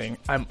Standing,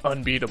 I'm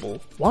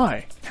unbeatable.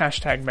 Why?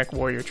 Hashtag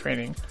MechWarrior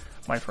Training,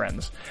 my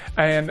friends.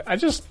 And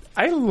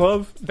I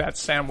love that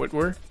Sam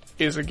Witwer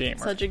is a gamer.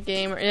 Such a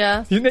gamer,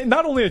 yeah. He's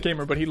not only a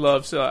gamer, but he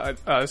loves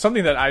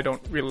something that I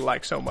don't really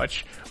like so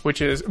much,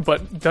 which is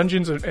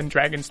Dungeons and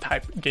Dragons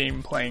type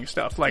game playing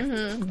stuff, like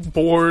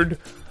board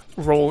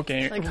role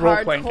playing games.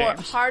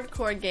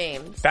 Hardcore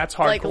games. That's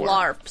hardcore. Like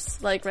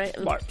LARPs, like right.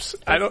 LARPs.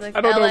 I don't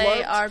know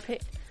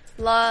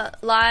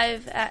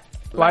LARPs.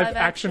 Live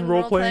action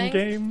role-playing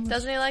games.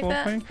 Doesn't he like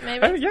that?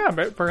 Maybe?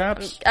 Yeah,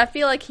 perhaps. I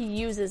feel like he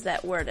uses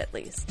that word at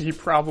least. He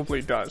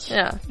probably does.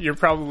 Yeah. You're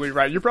probably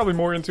right. You're probably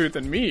more into it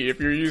than me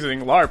if you're using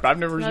LARP. I've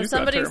never used that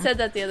term. Somebody said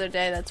that the other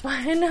day. That's why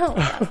I know.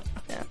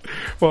 Yeah.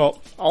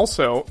 Well,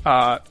 also,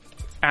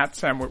 at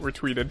Sam Witwer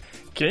tweeted,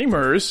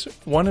 "Gamers,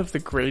 one of the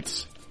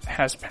greats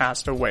has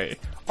passed away.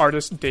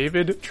 Artist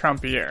David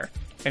Trampier."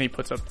 And he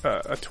puts up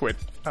a twit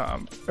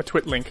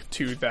link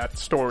to that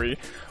story.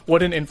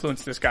 What an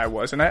influence this guy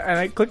was. And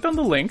I clicked on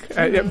the link.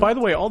 By the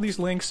way, all these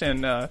links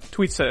and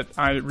tweets that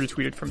I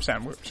retweeted from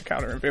Sam Witwer's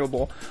account are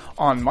available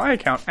on my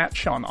account at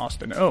Sean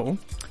Austin O.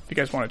 If you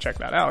guys want to check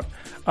that out.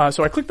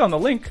 So I clicked on the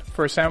link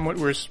for Sam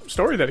Witwer's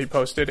story that he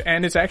posted,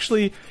 and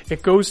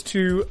it goes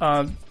to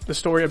the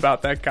story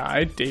about that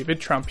guy, David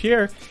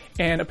Trampier,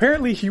 and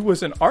apparently he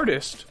was an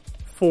artist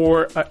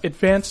for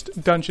Advanced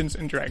Dungeons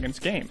and Dragons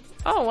game.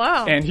 Oh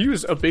wow! And he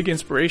was a big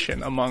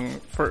inspiration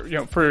for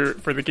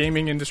the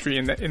gaming industry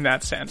in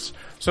that sense.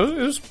 So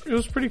it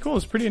was pretty cool.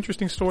 It's a pretty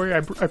interesting story.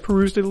 I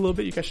perused it a little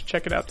bit. You guys should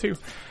check it out too.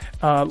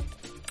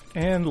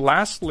 And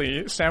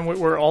lastly, Sam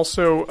Witwer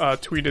also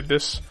tweeted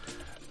this.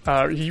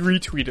 He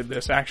retweeted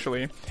this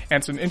actually, and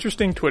it's an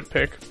interesting twit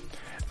pic.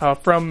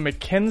 from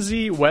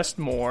Mackenzie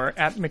Westmore,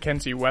 at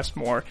Mackenzie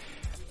Westmore.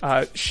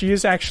 She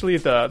is actually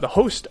the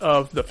host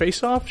of the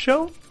Face Off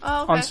show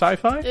on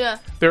Sci-Fi. Yeah.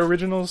 Their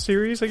original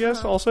series, I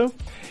guess, also.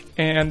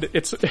 And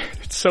it's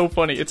so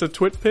funny. It's a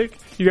twit pic.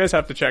 You guys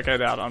have to check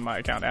it out on my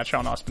account, at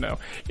Sean Ospino.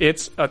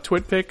 It's a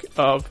twit pic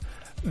of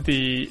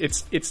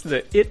it's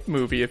the It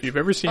movie, if you've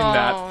ever seen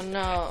that. Oh,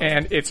 no.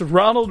 And it's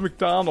Ronald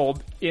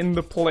McDonald in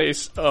the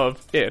place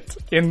of It,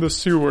 in the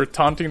sewer,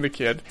 taunting the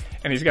kid,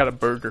 and he's got a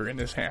burger in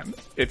his hand.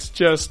 It's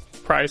just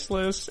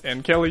priceless.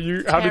 And Kelly,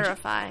 you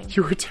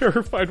were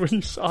terrified when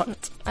you saw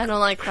it. I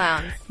don't like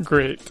clowns.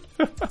 Great.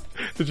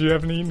 Did you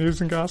have any news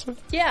and gossip?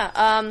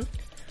 Yeah,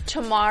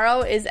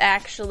 tomorrow is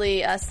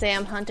actually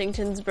Sam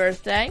Huntington's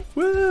birthday.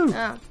 Woo!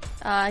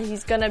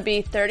 He's gonna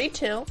be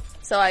 32.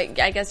 So I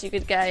guess you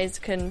guys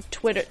can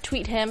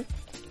tweet him,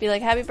 be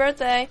like, happy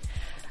birthday.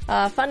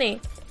 Funny.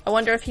 I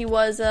wonder if he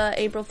was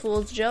April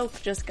Fool's joke,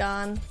 just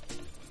gone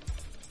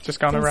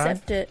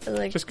awry?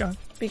 Just gone.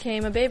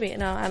 Became a baby.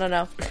 No, I don't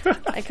know.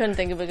 I couldn't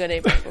think of a good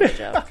April Fool's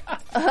joke.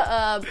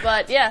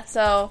 But yeah,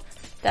 so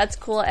that's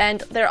cool.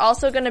 And they're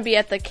also going to be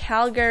at the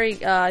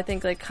Calgary, I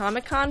think, like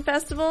Comic-Con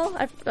Festival,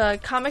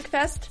 Comic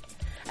Fest.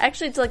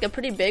 Actually, it's like a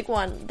pretty big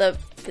one. The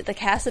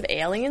cast of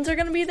Aliens are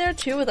going to be there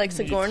too, with like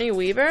Sigourney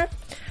Weaver.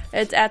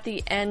 It's at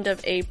the end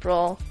of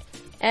April.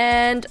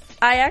 And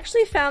I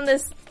actually found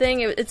this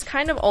thing, it's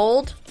kind of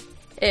old.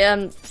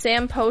 Sam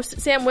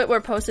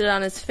Witwer posted it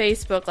on his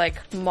Facebook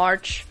like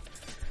March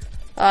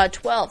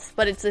 12th,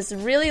 but it's this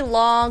really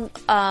long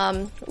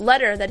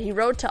letter that he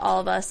wrote to all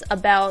of us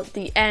about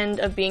the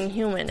end of being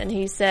human. And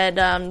he said,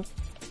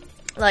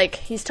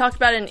 he's talked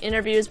about it in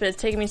interviews, but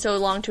it's taken me so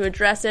long to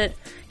address it.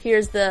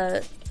 Here's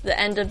the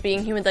end of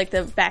being human, like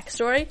the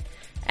backstory.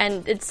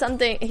 And it's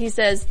something, he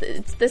says,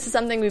 this is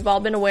something we've all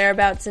been aware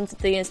about since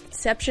the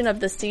inception of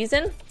the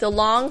season. The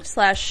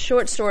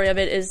long/short story of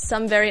it is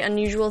some very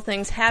unusual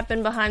things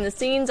happen behind the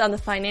scenes on the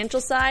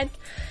financial side.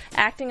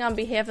 Acting on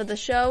behalf of the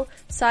show,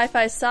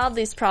 Sci-Fi solved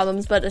these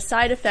problems, but a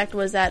side effect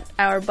was that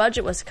our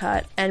budget was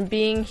cut, and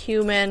being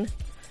human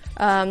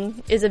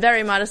is a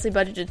very modestly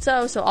budgeted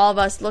show, so all of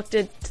us looked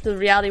at the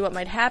reality of what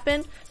might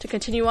happen to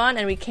continue on,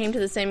 and we came to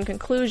the same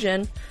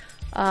conclusion.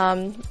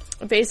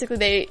 Basically,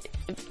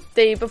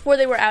 they before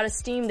they were out of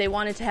steam, they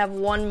wanted to have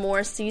one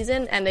more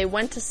season, and they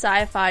went to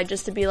Sci-Fi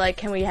just to be like,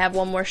 can we have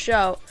one more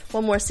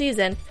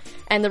season?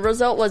 And the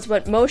result was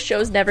what most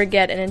shows never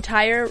get, an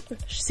entire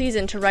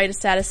season to write a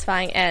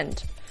satisfying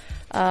end.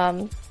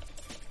 And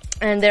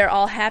they're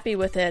all happy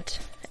with it.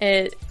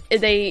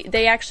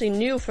 They actually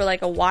knew for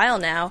like a while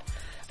now,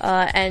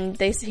 and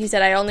he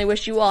said, I only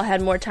wish you all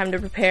had more time to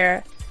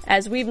prepare,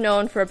 as we've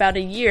known for about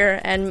a year,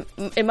 and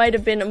it might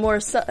have been a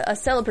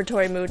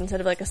celebratory mood instead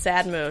of like a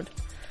sad mood.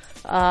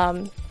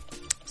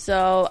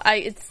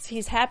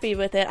 He's happy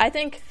with it. I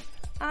think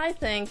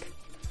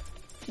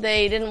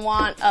they didn't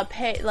want a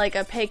pay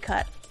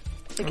cut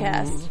to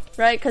cast,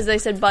 right? Because they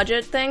said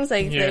budget things,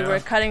 they were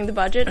cutting the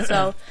budget,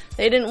 so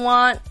they didn't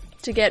want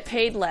to get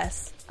paid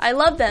less. I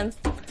love them,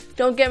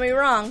 don't get me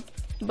wrong,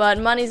 but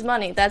money's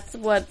money. That's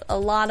what a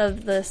lot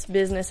of this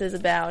business is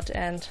about,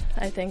 and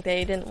I think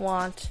they didn't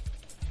want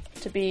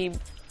to be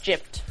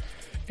gypped.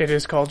 It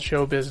is called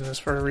show business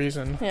for a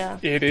reason. Yeah.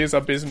 It is a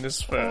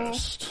business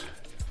first.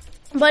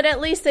 But at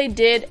least they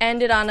did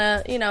end it on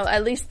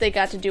at least they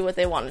got to do what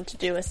they wanted to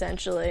do,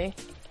 essentially.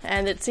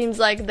 And it seems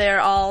like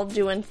they're all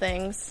doing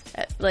things.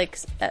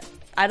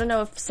 I don't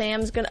know if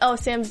Sam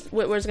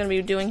Witwer's gonna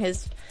be doing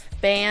his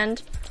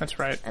band. That's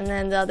right. And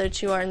then the other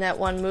two are in that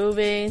one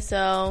movie,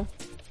 so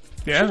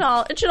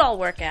yeah, it should all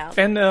work out.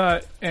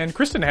 And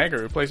Kristen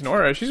Hager, who plays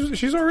Nora,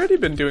 she's already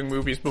been doing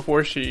movies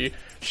before she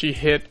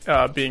hit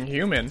Being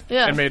Human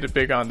and made it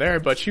big on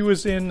there. But she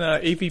was in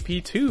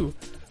AVP 2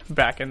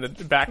 back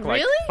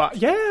really?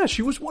 Yeah,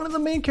 she was one of the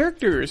main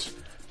characters.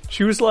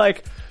 She was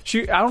like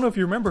I don't know if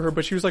you remember her,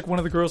 but she was like one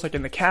of the girls like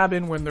in the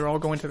cabin when they're all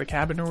going to the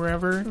cabin or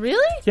wherever.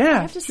 Really? Yeah.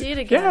 I have to see it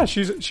again. Yeah,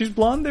 she's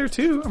blonde there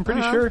too, I'm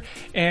pretty sure.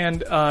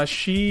 And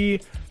she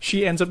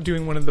ends up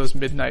doing one of those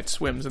midnight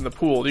swims in the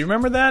pool. Do you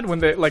remember that? When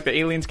the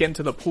aliens get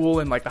into the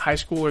pool in like the high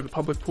school or the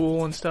public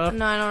pool and stuff?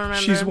 No, I don't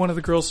remember. She's one of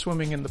the girls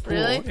swimming in the pool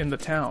in the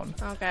town.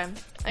 Okay.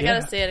 I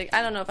gotta see it.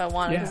 I don't know if I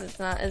want it because it's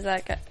not. Is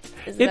that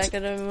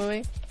good of a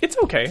movie? It's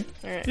okay.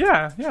 All right.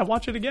 Yeah,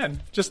 watch it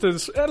again. Just to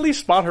at least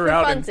spot her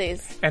out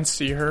and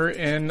see her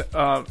in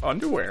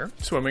underwear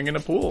swimming in a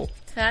pool.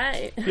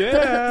 Hi.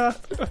 Yeah.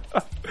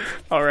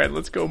 All right,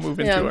 let's go move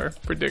into our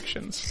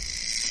predictions.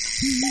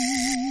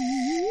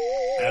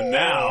 And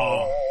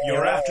now,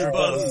 your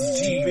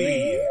AfterBuzz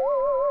TV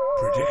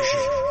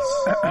predictions.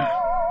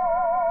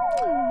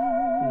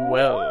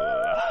 Well,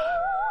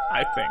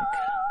 I think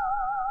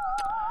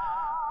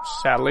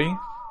Sally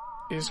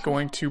is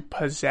going to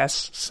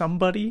possess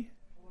somebody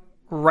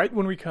right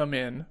when we come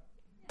in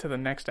to the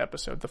next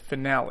episode, the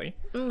finale.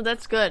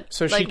 That's good.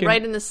 So like she can,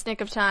 right in the nick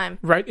of time.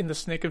 Right in the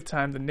nick of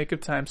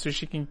time, so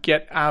she can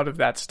get out of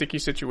that sticky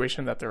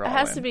situation that they're all in. It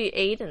has to be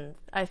Aiden,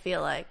 I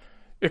feel like.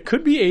 It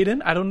could be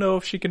Aiden. I don't know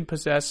if she can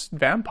possess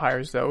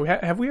vampires, though.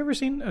 Have we ever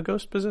seen a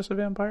ghost possess a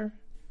vampire?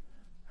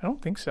 I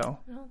don't think so.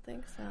 I don't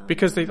think so.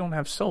 Because they don't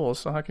have souls,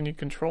 so how can you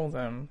control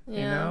them? Yeah.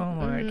 You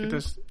know? Like, it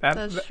just,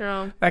 That's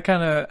true. that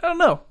kind of, I don't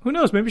know. Who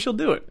knows? Maybe she'll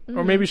do it.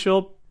 Or maybe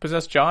she'll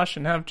possess Josh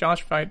and have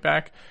Josh fight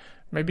back.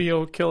 Maybe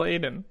he'll kill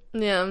Aiden.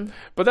 Yeah.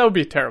 But that would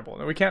be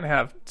terrible. We can't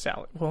have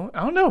Sally. Well,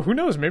 I don't know. Who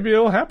knows? Maybe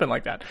it'll happen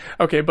like that.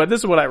 Okay, but this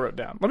is what I wrote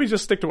down. Let me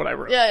just stick to what I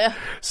wrote. Yeah.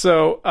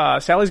 So,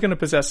 Sally's going to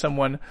possess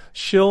someone.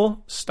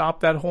 She'll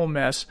stop that whole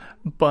mess,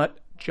 but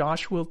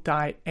Josh will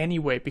die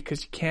anyway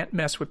because you can't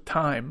mess with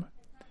time.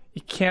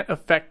 You can't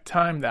affect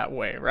time that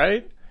way,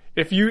 right?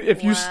 If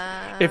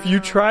you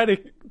try to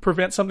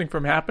prevent something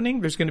from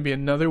happening, there's going to be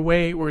another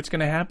way where it's going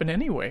to happen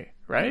anyway,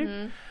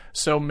 right?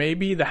 So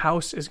maybe the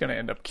house is going to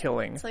end up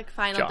killing. It's like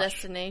Final Josh.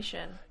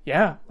 Destination.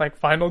 Yeah, like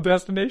Final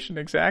Destination,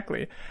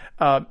 exactly.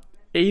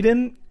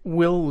 Aiden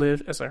will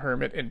live as a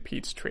hermit in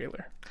Pete's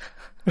trailer.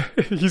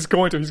 He's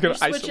going to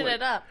isolate. Switching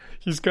it up.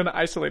 He's going to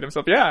isolate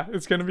himself. Yeah,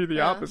 it's going to be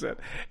the opposite.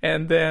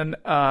 And then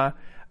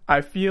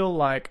I feel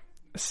like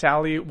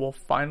Sally will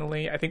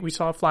finally, I think we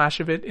saw a flash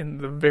of it in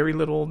the very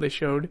little they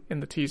showed in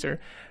the teaser.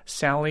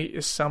 Sally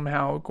is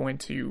somehow going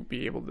to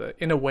be able to,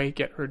 in a way,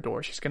 get her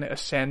door. She's going to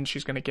ascend.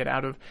 She's going to get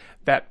out of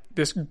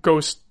this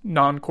ghost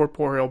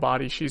non-corporeal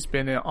body she's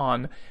been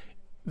on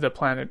the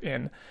planet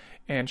in.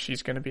 And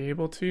she's going to be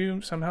able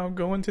to somehow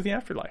go into the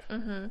afterlife.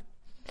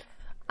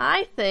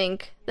 I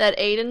think that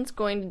Aiden's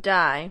going to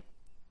die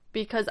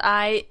because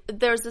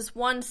there's this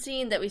one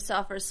scene that we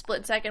saw for a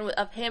split second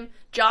of him.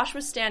 Josh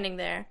was standing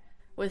there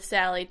with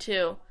Sally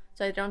too,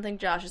 so I don't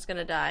think Josh is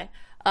gonna die.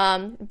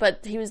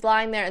 But he was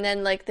lying there, and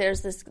then like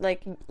there's this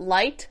like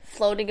light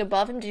floating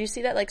above him. Did you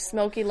see that like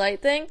smoky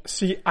light thing?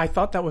 See, I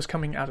thought that was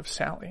coming out of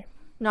Sally.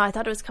 No, I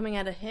thought it was coming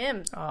out of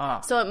him.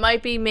 So it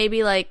might be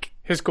maybe like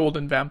his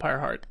golden vampire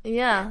heart.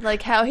 Yeah,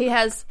 like how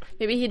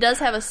maybe he does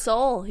have a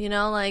soul, you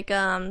know, like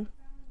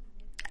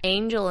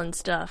Angel and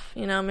stuff,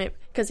 you know, maybe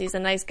because he's a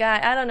nice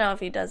guy. I don't know if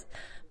he does,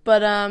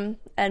 but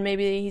and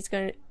maybe he's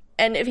going to.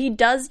 And if he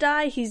does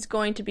die, he's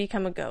going to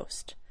become a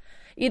ghost.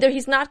 Either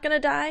he's not going to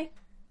die,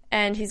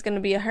 and he's going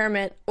to be a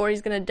hermit, or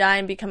he's going to die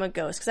and become a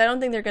ghost. Because I don't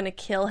think they're going to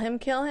kill him.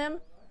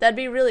 That'd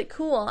be really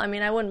cool. I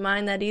mean, I wouldn't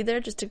mind that either,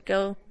 just to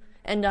go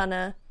end on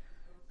a,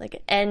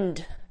 like,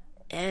 end.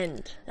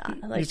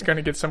 Like, he's going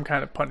to get some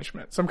kind of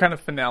punishment, some kind of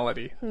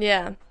finality.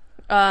 Yeah.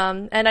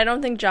 And I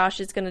don't think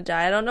Josh is going to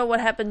die. I don't know what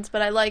happens,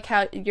 but I like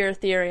your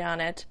theory on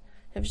it.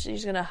 If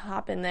she's going to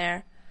hop in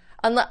there.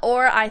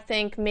 Or I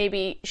think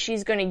maybe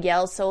she's going to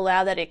yell so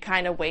loud that it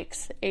kind of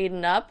wakes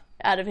Aiden up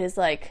out of his,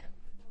 like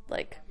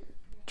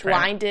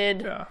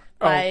blinded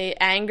by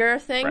anger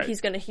thing. Right.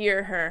 He's going to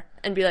hear her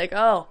and be like,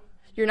 oh,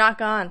 you're not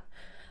gone.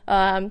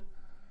 And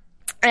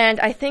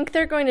I think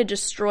they're going to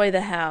destroy the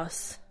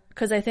house.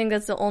 Because I think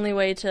that's the only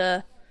way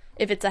to...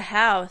 If it's a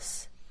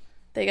house,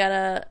 they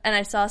gotta... And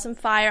I saw some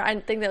fire. I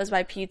think that was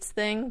by Pete's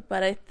thing.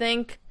 But I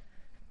think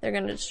they're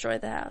going to destroy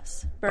the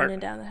house. Burning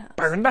down the house.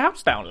 Burn the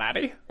house down,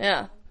 laddie.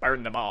 Yeah.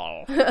 Burn them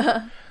all.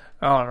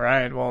 All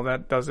right. Well,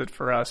 that does it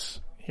for us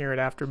here at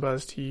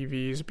AfterBuzz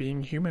TV's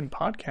Being Human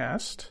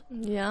podcast.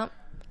 Yeah.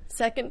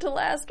 Second to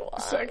last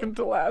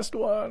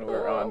one.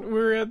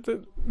 We're at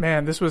the...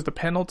 Man, this was the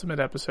penultimate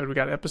episode. We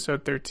got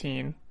episode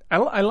 13.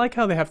 I like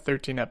how they have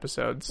 13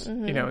 episodes,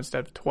 you know,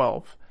 instead of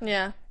 12.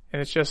 Yeah.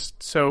 And it's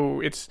just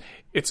so it's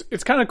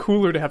kind of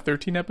cooler to have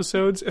 13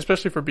 episodes,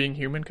 especially for Being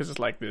Human, because it's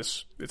like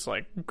this. It's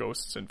like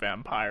ghosts and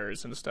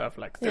vampires and stuff.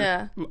 Like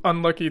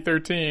Unlucky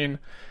 13.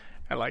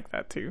 I like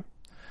that too.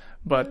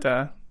 But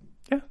yeah,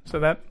 so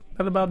that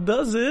about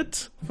does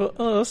it for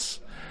us.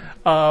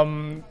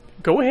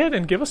 Go ahead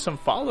and give us some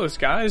follows,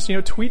 guys. You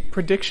know, tweet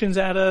predictions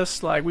at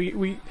us. Like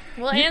we'll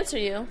answer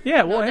you.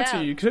 Yeah, we'll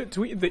answer you.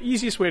 The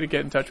easiest way to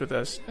get in touch with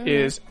us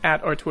is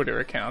at our Twitter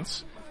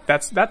accounts.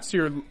 That's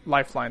your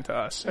lifeline to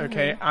us.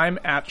 Okay, I'm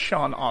at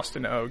Sean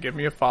Austin O. Give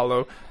me a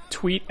follow.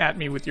 Tweet at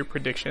me with your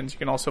predictions. You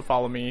can also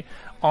follow me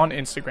on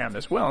Instagram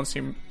as well and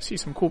see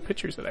some cool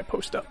pictures that I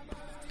post up.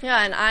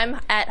 Yeah, and I'm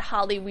at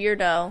Holly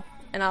Weirdo,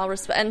 and I'll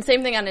and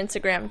same thing on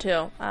Instagram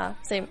too.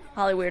 Same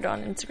Holly Weirdo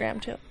on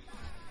Instagram too.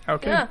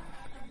 Okay. Yeah.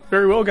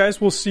 Very well, guys.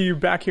 We'll see you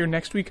back here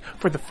next week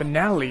for the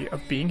finale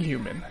of Being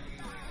Human.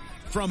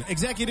 From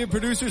executive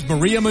producers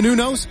Maria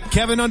Menounos,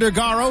 Kevin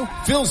Undergaro,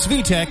 Phil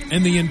Svitek,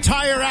 and the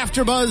entire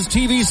AfterBuzz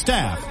TV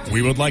staff,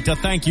 we would like to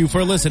thank you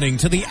for listening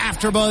to the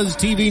AfterBuzz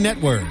TV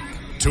network.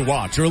 To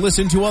watch or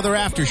listen to other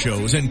after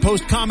shows and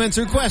post comments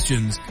or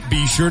questions,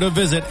 be sure to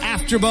visit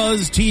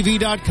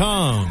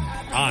AfterBuzzTV.com.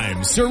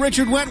 I'm Sir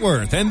Richard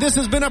Wentworth, and this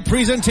has been a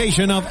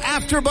presentation of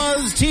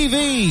AfterBuzz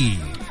TV.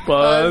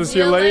 Buzz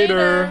you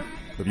later.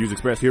 The views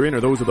expressed herein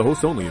are those of the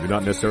hosts only and do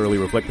not necessarily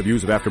reflect the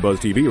views of AfterBuzz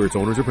TV or its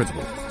owners or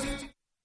principals.